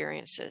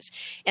experiences.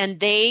 And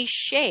they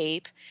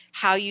shape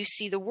how you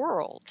see the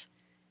world.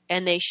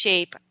 And they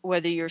shape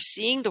whether you're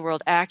seeing the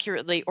world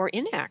accurately or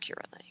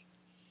inaccurately.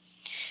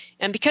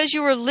 And because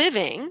you are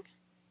living,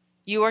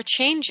 you are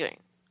changing.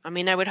 I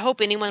mean, I would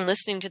hope anyone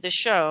listening to the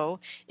show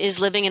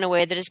is living in a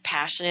way that is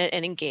passionate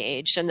and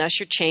engaged, and thus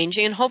you're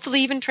changing and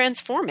hopefully even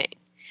transforming.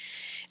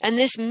 And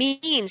this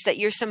means that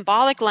your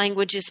symbolic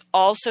language is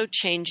also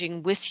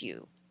changing with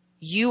you.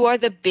 You are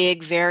the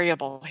big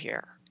variable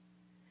here.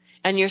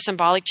 And your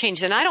symbolic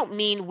change. And I don't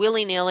mean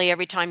willy-nilly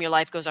every time your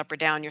life goes up or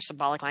down, your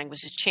symbolic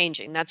language is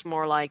changing. That's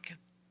more like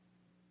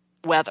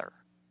weather,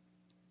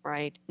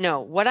 right?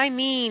 No, what I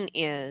mean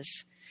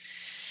is,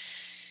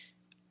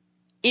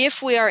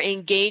 if we are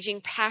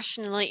engaging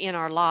passionately in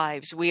our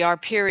lives, we are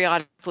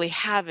periodically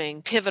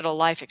having pivotal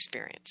life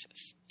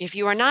experiences. If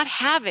you are not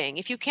having,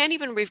 if you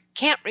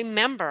can't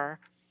remember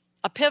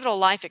a pivotal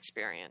life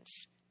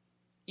experience,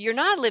 you're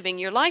not living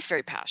your life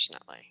very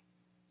passionately,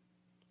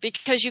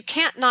 because you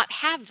can't not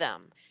have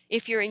them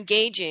if you're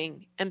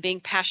engaging and being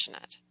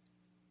passionate.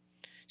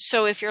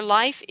 So if your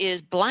life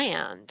is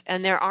bland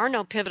and there are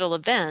no pivotal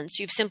events,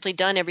 you've simply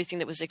done everything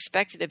that was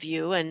expected of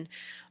you and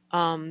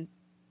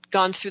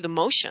gone through the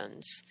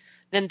motions,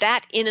 then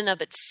that in and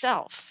of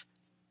itself,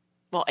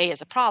 well, A,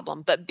 is a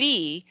problem, but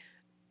B,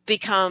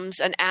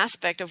 becomes an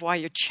aspect of why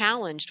you're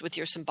challenged with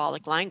your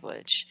symbolic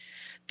language,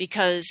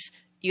 because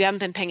you haven't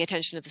been paying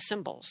attention to the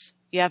symbols.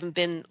 You haven't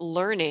been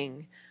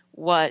learning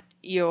what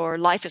your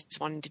life is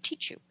wanting to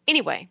teach you.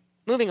 Anyway,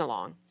 moving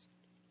along.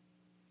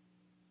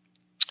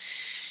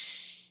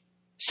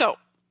 So,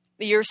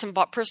 your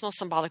personal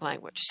symbolic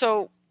language.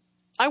 So,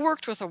 I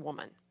worked with a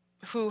woman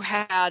who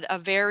had a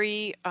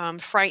very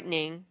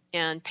frightening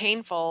and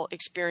painful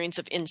experience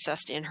of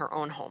incest in her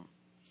own home.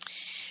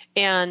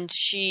 And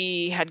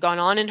she had gone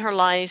on in her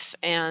life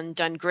and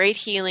done great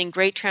healing,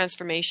 great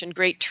transformation,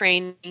 great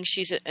training.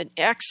 She's an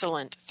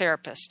excellent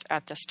therapist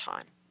at this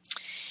time.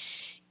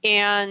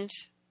 And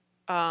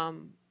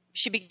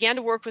she began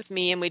to work with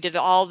me, and we did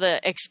all the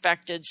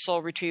expected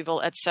soul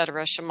retrieval,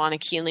 etc.,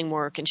 shamanic healing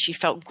work, and she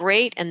felt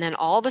great. And then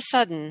all of a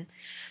sudden,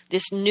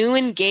 this new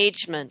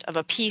engagement of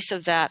a piece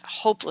of that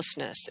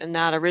hopelessness and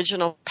that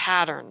original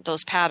pattern,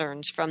 those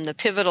patterns from the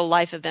pivotal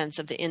life events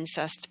of the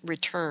incest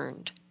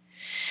returned.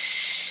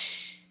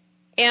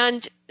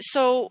 And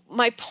so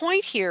my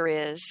point here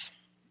is,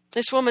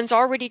 this woman's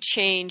already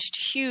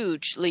changed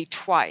hugely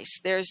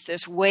twice. There's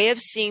this way of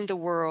seeing the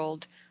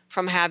world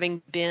from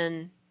having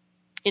been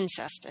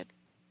incested.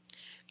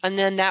 And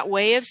then that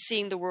way of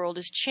seeing the world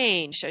is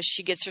changed as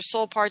she gets her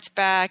soul parts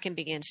back and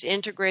begins to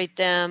integrate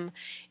them.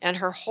 And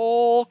her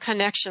whole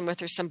connection with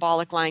her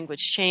symbolic language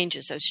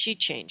changes as she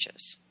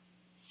changes.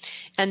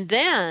 And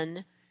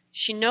then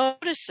she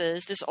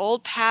notices this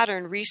old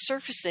pattern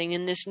resurfacing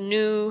in this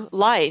new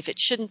life it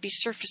shouldn't be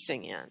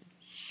surfacing in.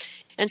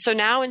 And so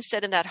now,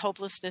 instead of that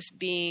hopelessness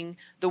being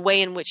the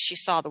way in which she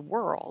saw the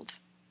world,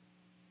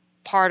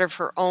 part of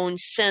her own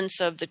sense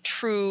of the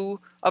true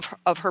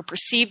of her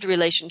perceived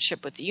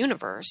relationship with the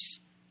universe,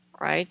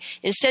 right?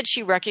 Instead,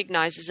 she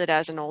recognizes it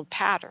as an old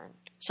pattern,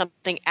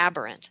 something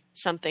aberrant,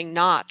 something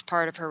not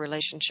part of her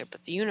relationship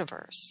with the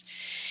universe.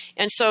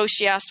 And so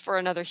she asked for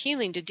another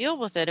healing to deal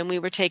with it, and we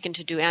were taken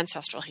to do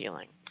ancestral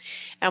healing.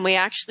 And we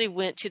actually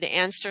went to the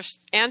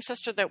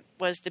ancestor that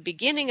was the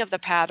beginning of the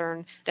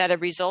pattern that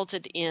had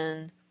resulted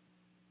in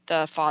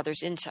the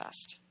father's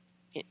incest,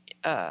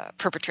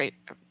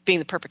 being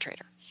the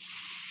perpetrator.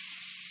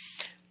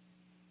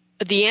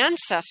 The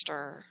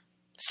ancestor,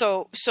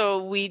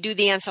 so we do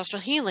the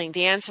ancestral healing.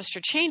 The ancestor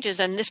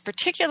changes, and this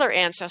particular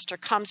ancestor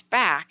comes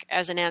back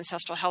as an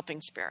ancestral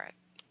helping spirit,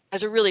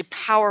 as a really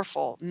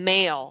powerful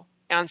male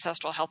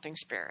ancestral helping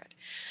spirit.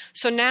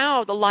 So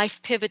now the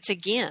life pivots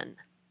again.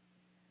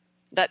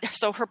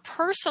 So her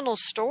personal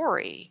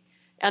story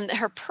and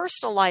her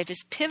personal life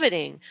is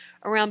pivoting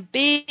around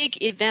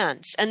big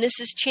events, and this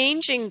is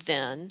changing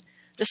then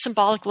the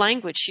symbolic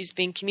language she's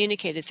being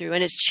communicated through,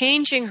 and it's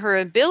changing her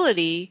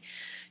ability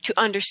to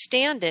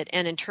understand it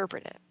and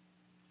interpret it.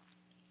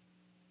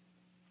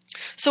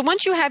 So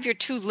once you have your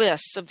two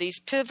lists of these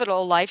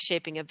pivotal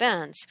life-shaping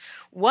events,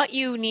 what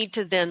you need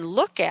to then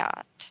look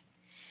at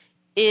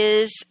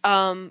is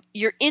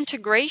your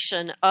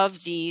integration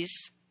of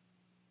these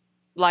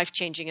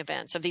life-changing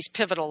events, of these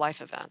pivotal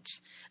life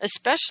events,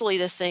 especially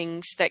the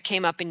things that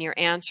came up in your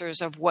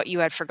answers of what you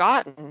had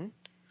forgotten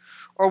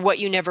or what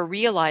you never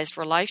realized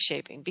were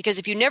life-shaping. Because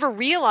if you never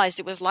realized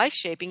it was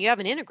life-shaping, you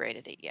haven't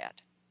integrated it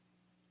yet.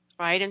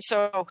 Right? And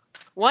so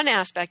one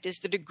aspect is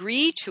the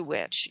degree to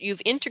which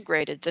you've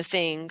integrated the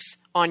things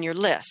on your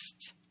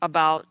list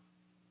about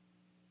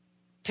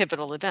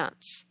pivotal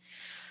events.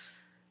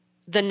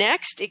 The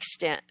next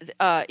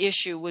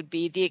issue would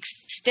be the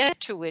extent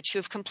to which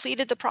you've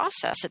completed the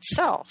process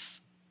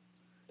itself.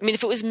 I mean,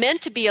 if it was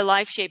meant to be a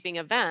life-shaping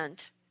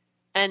event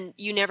and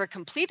you never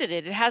completed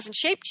it, it hasn't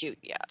shaped you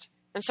yet.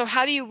 And so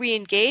how do you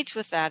re-engage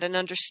with that and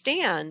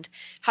understand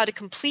how to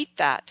complete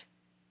that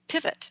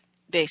pivot?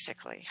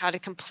 Basically, how to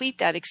complete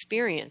that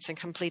experience and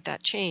complete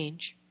that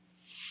change.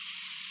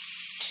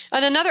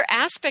 And another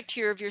aspect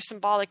here of your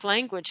symbolic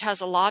language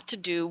has a lot to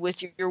do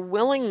with your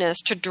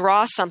willingness to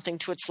draw something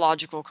to its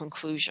logical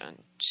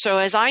conclusion. So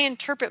as I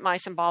interpret my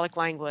symbolic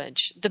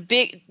language,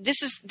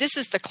 this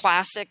is the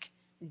classic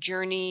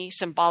journey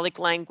symbolic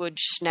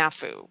language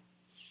snafu.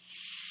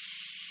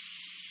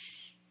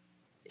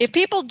 If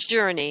people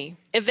journey,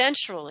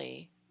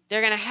 eventually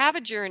they're going to have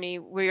a journey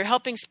where your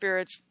helping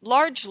spirits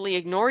largely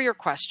ignore your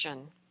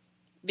question,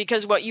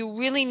 because what you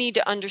really need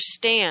to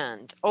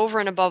understand over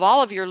and above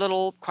all of your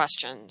little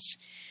questions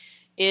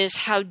is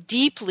how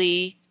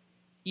deeply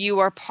you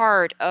are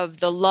part of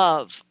the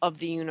love of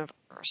the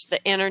universe,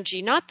 the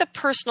energy, not the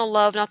personal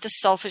love, not the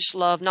selfish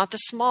love, not the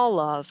small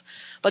love,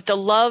 but the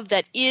love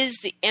that is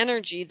the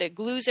energy that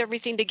glues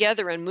everything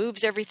together and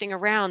moves everything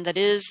around, that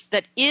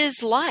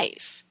is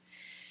life.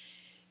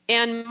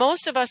 And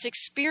most of us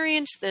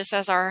experience this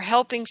as our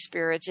helping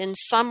spirits in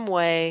some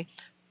way,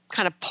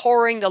 kind of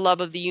pouring the love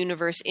of the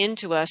universe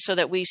into us so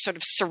that we sort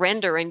of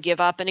surrender and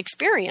give up and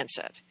experience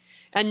it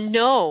and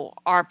know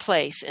our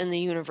place in the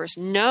universe,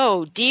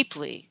 know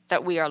deeply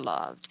that we are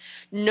loved,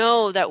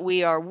 know that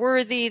we are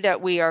worthy,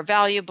 that we are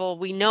valuable.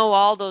 We know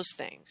all those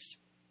things.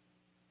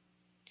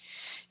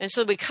 And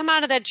so we come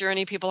out of that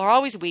journey, people are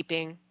always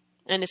weeping,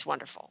 and it's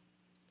wonderful.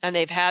 And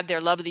they've had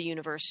their love of the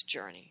universe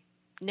journey.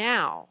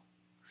 Now,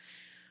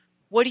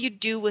 what do you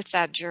do with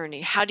that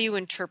journey? How do you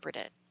interpret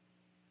it?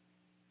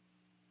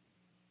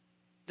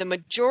 The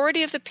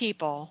majority of the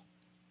people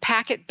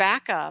pack it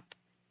back up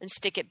and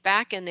stick it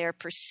back in their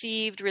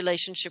perceived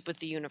relationship with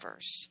the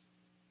universe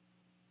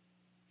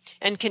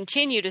and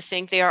continue to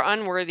think they are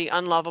unworthy,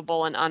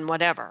 unlovable, and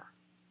unwhatever,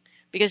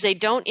 because they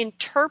don't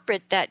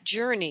interpret that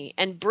journey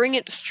and bring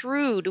it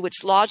through to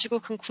its logical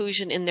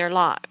conclusion in their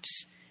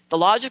lives. The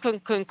logical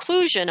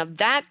conclusion of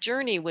that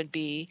journey would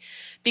be,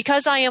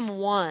 because I am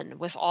one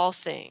with all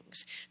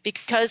things,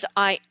 because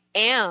I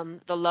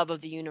am the love of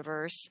the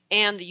universe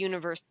and the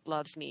universe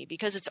loves me,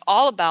 because it's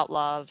all about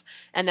love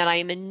and that I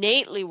am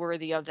innately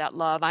worthy of that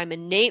love, I'm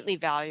innately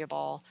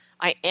valuable,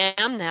 I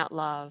am that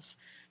love,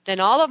 then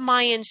all of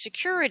my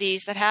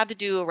insecurities that have to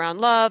do around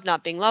love,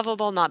 not being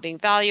lovable, not being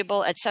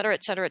valuable, etc.,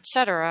 etc.,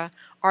 etc.,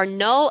 are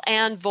null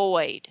and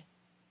void.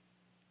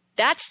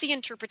 That's the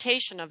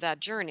interpretation of that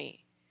journey.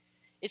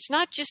 It's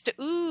not just,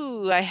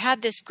 ooh, I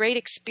had this great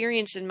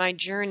experience in my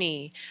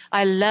journey.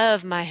 I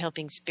love my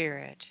helping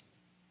spirit.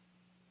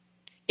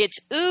 It's,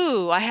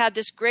 ooh, I had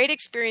this great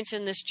experience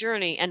in this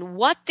journey. And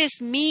what this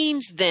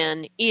means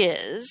then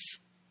is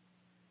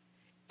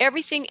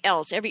everything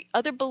else, every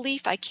other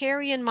belief I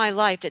carry in my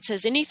life that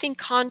says anything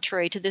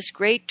contrary to this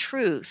great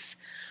truth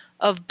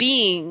of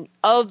being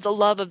of the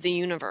love of the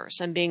universe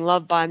and being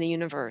loved by the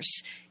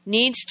universe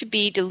needs to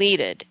be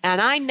deleted.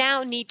 And I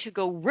now need to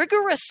go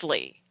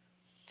rigorously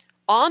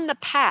on the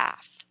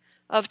path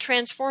of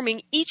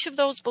transforming each of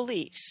those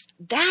beliefs.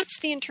 That's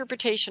the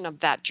interpretation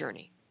of that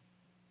journey.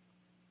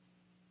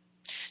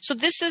 So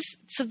this is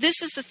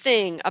the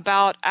thing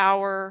about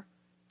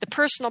the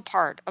personal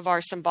part of our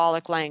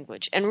symbolic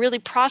language, and really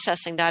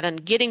processing that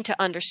and getting to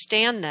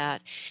understand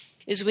that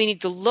is we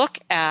need to look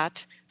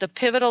at the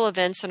pivotal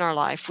events in our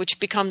life, which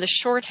become the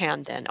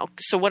shorthand then.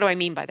 So what do I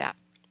mean by that?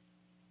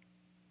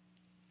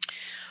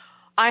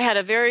 I had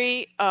a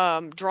very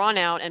drawn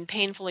out and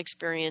painful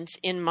experience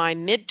in my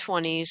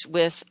mid-20s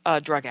with a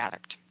drug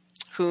addict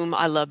whom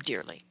I loved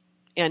dearly.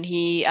 And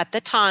he, at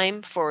the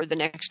time, for the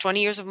next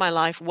 20 years of my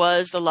life,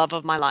 was the love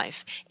of my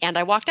life. And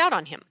I walked out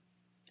on him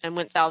and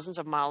went thousands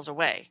of miles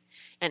away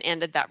and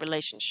ended that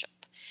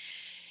relationship.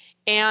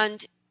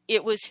 And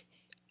it was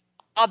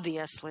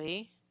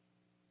obviously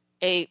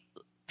a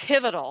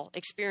pivotal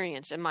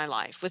experience in my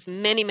life with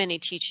many, many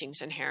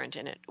teachings inherent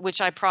in it, which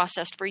I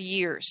processed for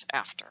years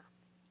after.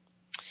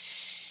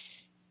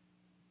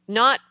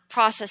 Not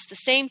processed the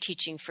same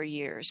teaching for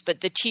years,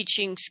 but the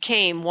teachings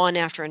came one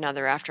after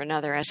another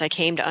as I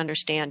came to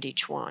understand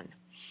each one.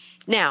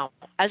 Now,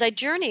 as I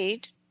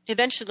journeyed,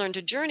 eventually learned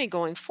to journey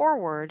going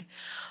forward,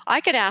 I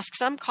could ask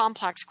some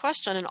complex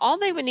question, and all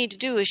they would need to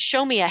do is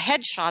show me a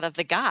headshot of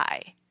the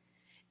guy,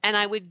 and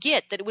I would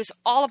get that it was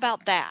all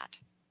about that.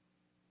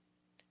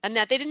 And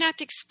that they didn't have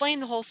to explain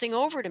the whole thing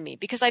over to me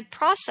because I'd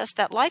processed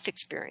that life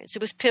experience.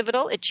 It was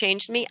pivotal. It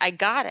changed me. I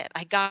got it.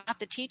 I got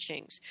the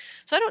teachings.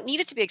 So I don't need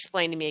it to be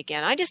explained to me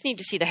again. I just need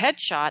to see the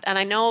headshot, and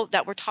I know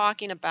that we're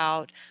talking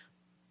about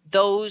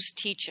those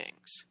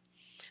teachings.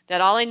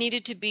 That all I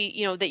needed to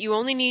be, that you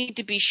only need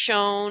to be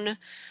shown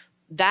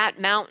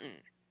that mountain,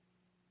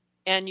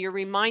 and you're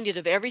reminded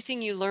of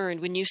everything you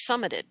learned when you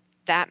summited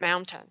that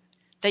mountain.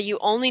 That you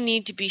only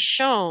need to be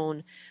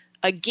shown,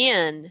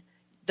 again,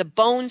 the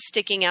bone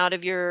sticking out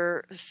of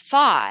your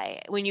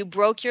thigh when you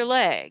broke your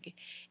leg,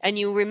 and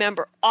you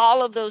remember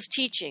all of those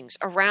teachings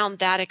around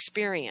that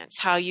experience,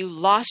 how you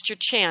lost your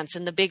chance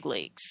in the big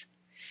leagues,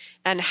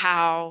 and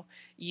how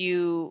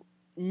you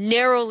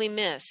narrowly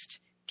missed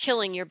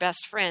killing your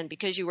best friend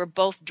because you were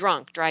both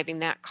drunk driving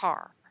that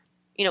car.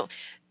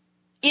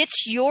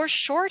 It's your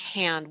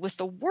shorthand with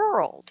the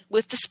world,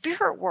 with the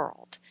spirit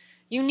world.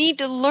 You need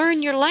to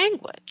learn your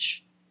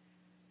language.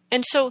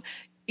 And so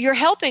your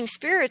helping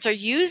spirits are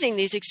using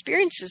these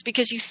experiences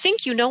because you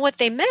think you know what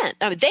they meant.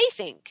 They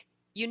think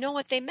you know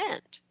what they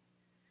meant.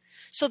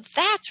 So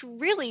that's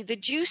really the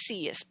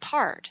juiciest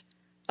part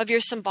of your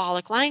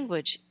symbolic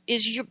language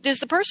is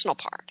the personal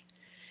part,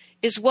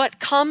 is what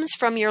comes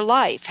from your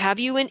life. Have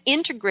you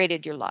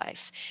integrated your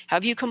life?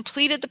 Have you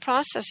completed the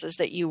processes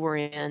that you were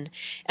in?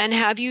 And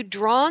have you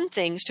drawn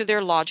things to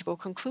their logical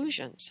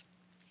conclusions?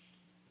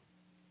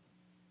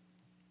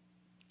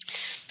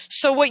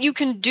 So what you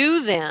can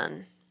do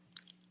then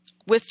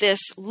with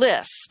this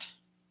list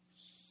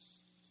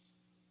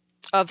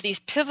of these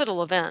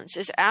pivotal events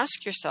is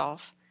ask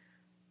yourself,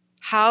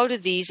 how do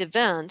these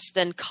events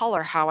then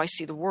color how I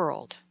see the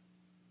world?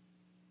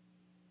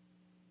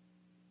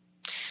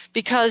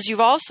 Because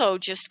you've also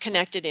just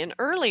connected in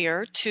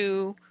earlier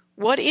to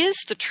what is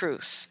the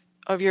truth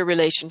of your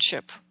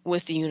relationship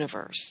with the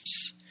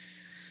universe.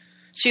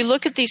 So you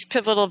look at these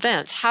pivotal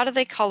events. How do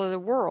they color the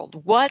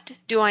world? What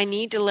do I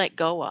need to let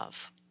go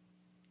of?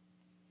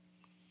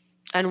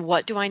 And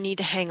what do I need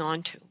to hang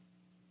on to?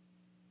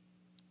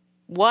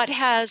 What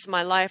has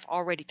my life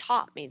already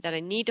taught me that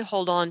I need to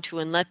hold on to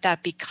and let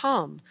that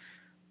become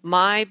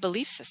my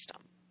belief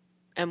system?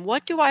 And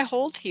what do I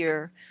hold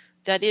here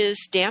that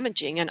is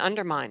damaging and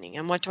undermining?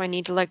 And what do I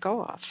need to let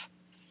go of?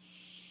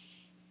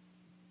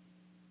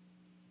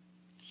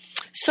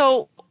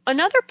 So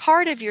another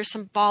part of your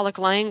symbolic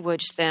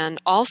language then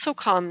also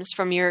comes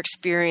from your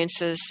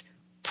experiences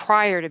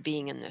prior to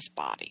being in this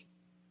body.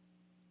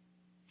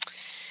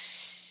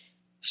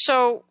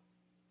 So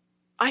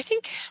I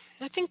think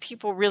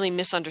people really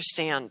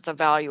misunderstand the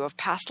value of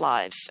past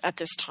lives at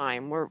this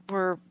time.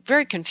 We're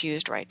very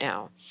confused right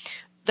now.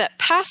 That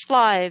past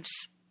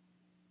lives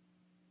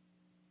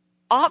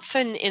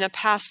often in a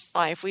past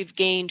life, we've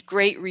gained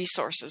great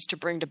resources to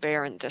bring to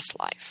bear in this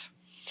life.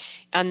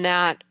 And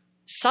that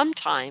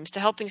sometimes the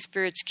helping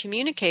spirits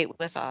communicate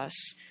with us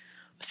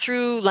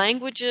through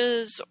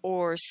languages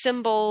or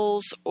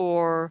symbols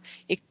or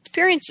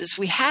experiences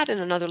we had in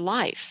another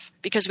life,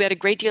 because we had a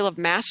great deal of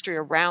mastery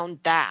around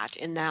that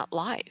in that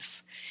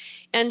life.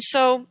 And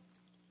so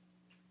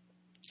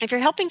if your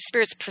helping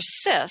spirits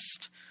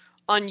persist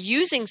on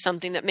using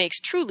something that makes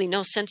truly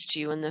no sense to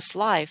you in this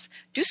life,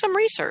 do some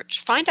research.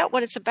 Find out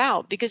what it's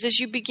about, because as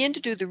you begin to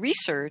do the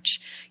research,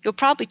 you'll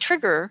probably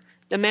trigger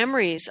the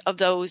memories of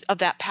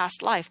that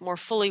past life more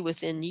fully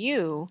within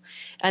you,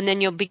 and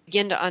then you'll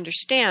begin to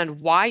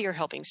understand why your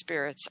helping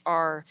spirits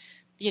are,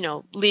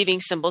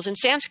 leaving symbols in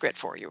Sanskrit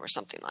for you or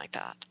something like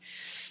that.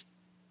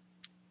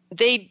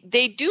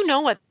 They do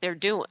know what they're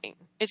doing.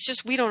 It's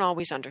just we don't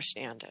always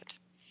understand it.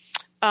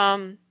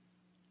 And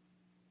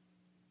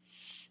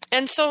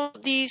so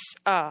these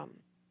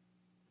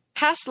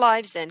past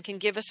lives then can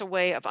give us a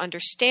way of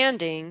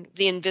understanding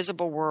the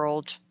invisible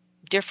world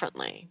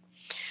differently.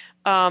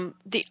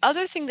 The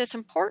other thing that's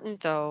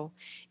important, though,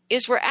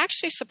 is we're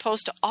actually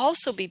supposed to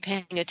also be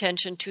paying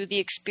attention to the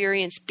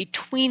experience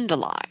between the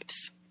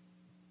lives.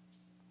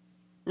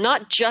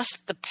 Not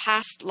just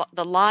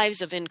the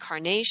lives of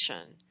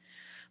incarnation,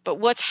 but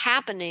what's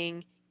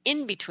happening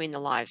in between the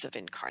lives of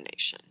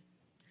incarnation.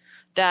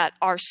 That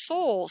our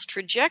soul's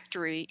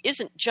trajectory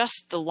isn't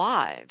just the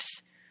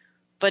lives,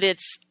 but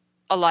it's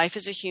a life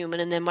as a human,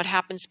 and then what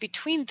happens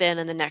between then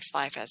and the next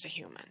life as a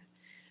human.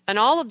 And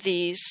all of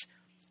these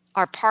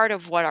are part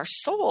of what our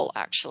soul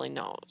actually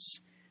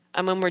knows.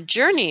 And when we're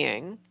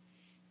journeying,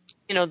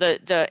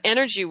 the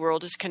energy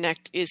world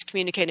is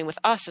communicating with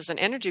us as an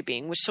energy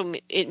being, which so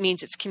it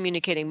means it's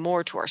communicating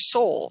more to our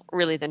soul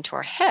really than to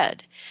our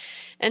head.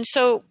 And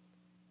so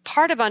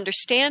part of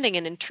understanding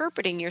and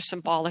interpreting your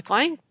symbolic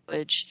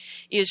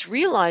language is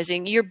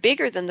realizing you're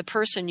bigger than the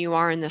person you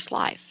are in this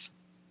life.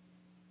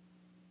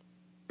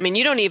 I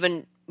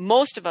mean,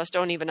 most of us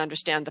don't even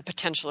understand the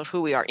potential of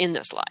who we are in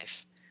this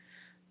life.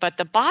 But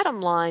the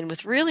bottom line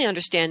with really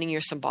understanding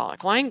your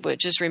symbolic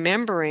language is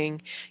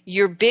remembering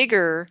you're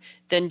bigger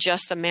than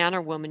just the man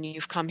or woman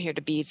you've come here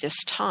to be this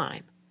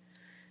time.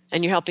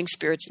 And your helping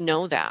spirits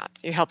know that.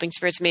 Your helping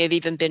spirits may have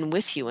even been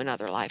with you in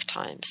other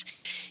lifetimes.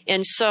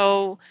 And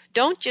so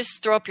don't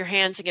just throw up your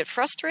hands and get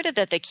frustrated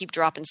that they keep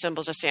dropping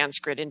symbols of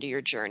Sanskrit into your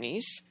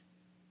journeys.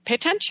 Pay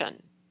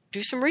attention.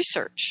 Do some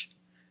research.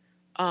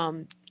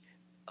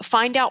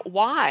 Find out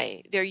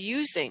why they're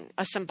using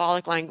a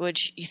symbolic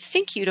language you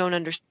think you don't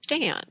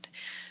understand,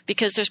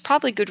 because there's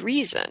probably good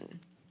reason,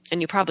 and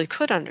you probably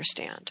could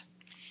understand.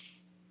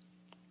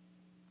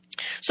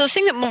 So the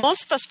thing that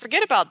most of us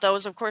forget about, though,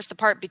 is, of course, the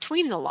part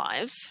between the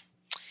lives.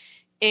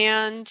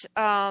 And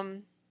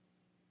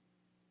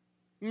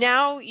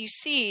now you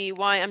see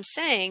why I'm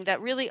saying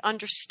that really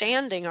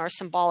understanding our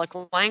symbolic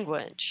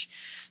language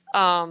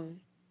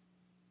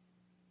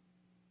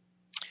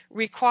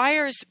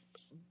requires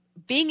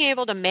being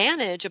able to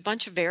manage a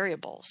bunch of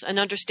variables and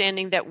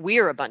understanding that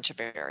we're a bunch of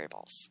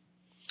variables.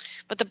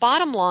 But the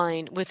bottom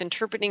line with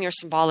interpreting your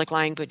symbolic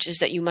language is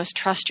that you must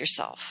trust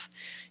yourself.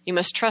 You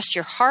must trust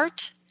your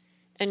heart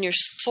and your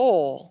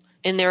soul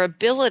in their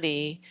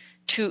ability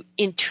to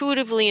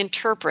intuitively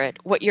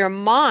interpret what your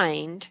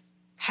mind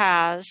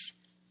has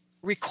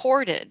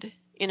recorded,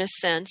 in a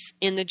sense,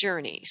 in the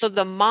journey. So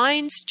the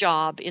mind's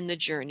job in the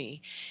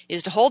journey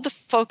is to hold the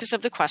focus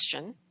of the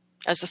question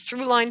as a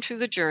through line through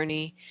the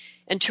journey,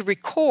 and to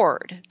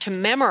record, to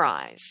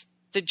memorize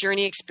the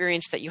journey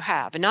experience that you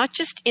have. And not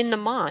just in the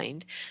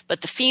mind,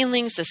 but the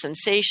feelings, the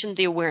sensation,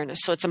 the awareness.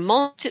 So it's a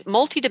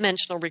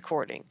multi-dimensional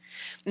recording.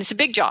 And it's a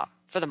big job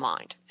for the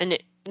mind. And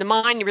the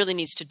mind really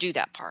needs to do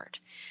that part.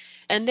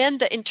 And then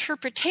the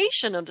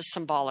interpretation of the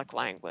symbolic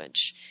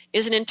language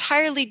is an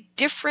entirely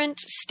different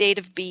state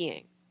of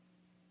being,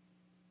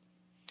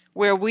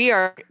 where we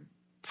are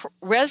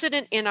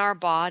resident in our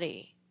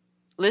body,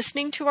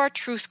 listening to our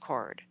truth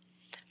chord,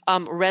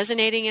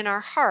 resonating in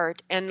our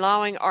heart, and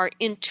allowing our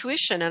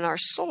intuition and our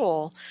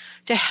soul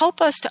to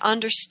help us to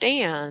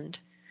understand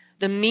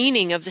the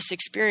meaning of this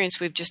experience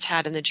we've just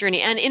had in the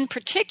journey. And in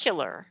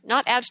particular,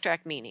 not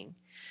abstract meaning,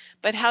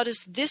 but how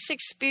does this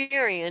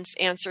experience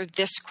answer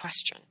this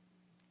question?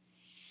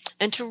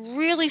 And to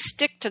really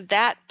stick to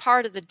that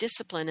part of the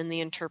discipline in the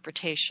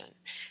interpretation.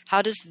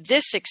 How does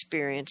this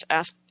experience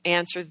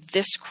answer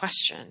this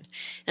question?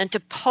 And to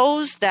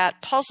pose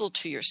that puzzle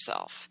to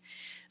yourself,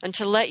 and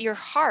to let your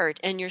heart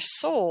and your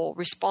soul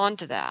respond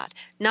to that,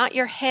 not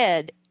your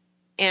head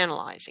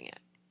analyzing it.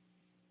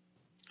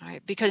 All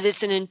right? Because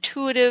it's an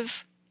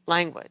intuitive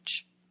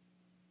language.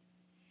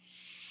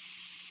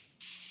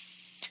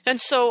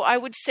 And so I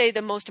would say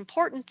the most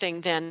important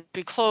thing then,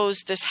 we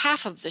close this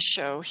half of the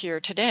show here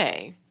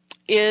today,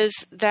 is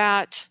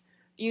that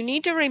you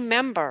need to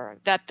remember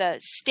that the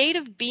state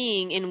of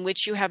being in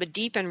which you have a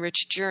deep and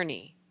rich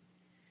journey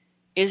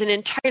is an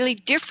entirely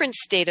different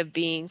state of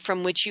being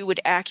from which you would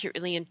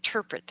accurately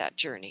interpret that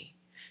journey.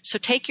 So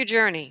take your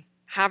journey,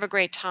 have a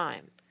great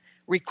time,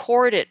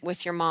 record it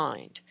with your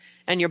mind,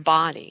 and your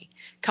body.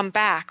 Come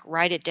back,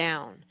 write it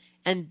down,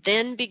 and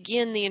then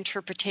begin the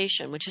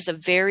interpretation, which is a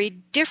very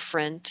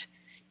different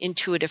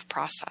intuitive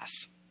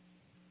process.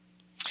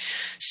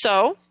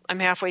 So I'm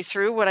halfway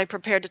through what I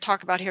prepared to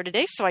talk about here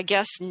today. So I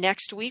guess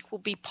next week will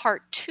be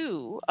part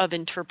 2 of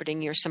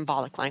interpreting your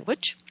symbolic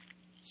language.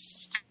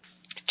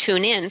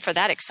 Tune in for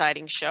that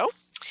exciting show.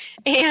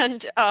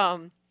 And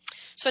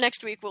so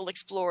next week we'll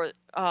explore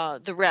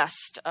the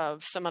rest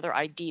of some other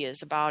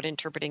ideas about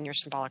interpreting your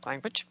symbolic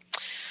language.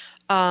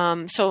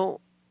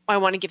 So I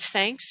want to give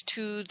thanks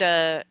to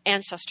the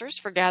ancestors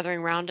for gathering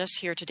around us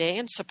here today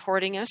and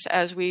supporting us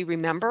as we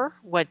remember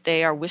what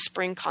they are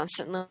whispering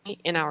constantly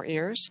in our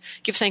ears.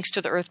 Give thanks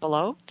to the earth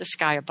below, the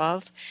sky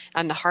above,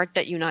 and the heart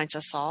that unites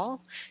us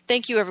all.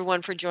 Thank you,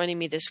 everyone, for joining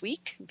me this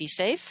week. Be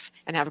safe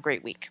and have a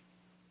great week.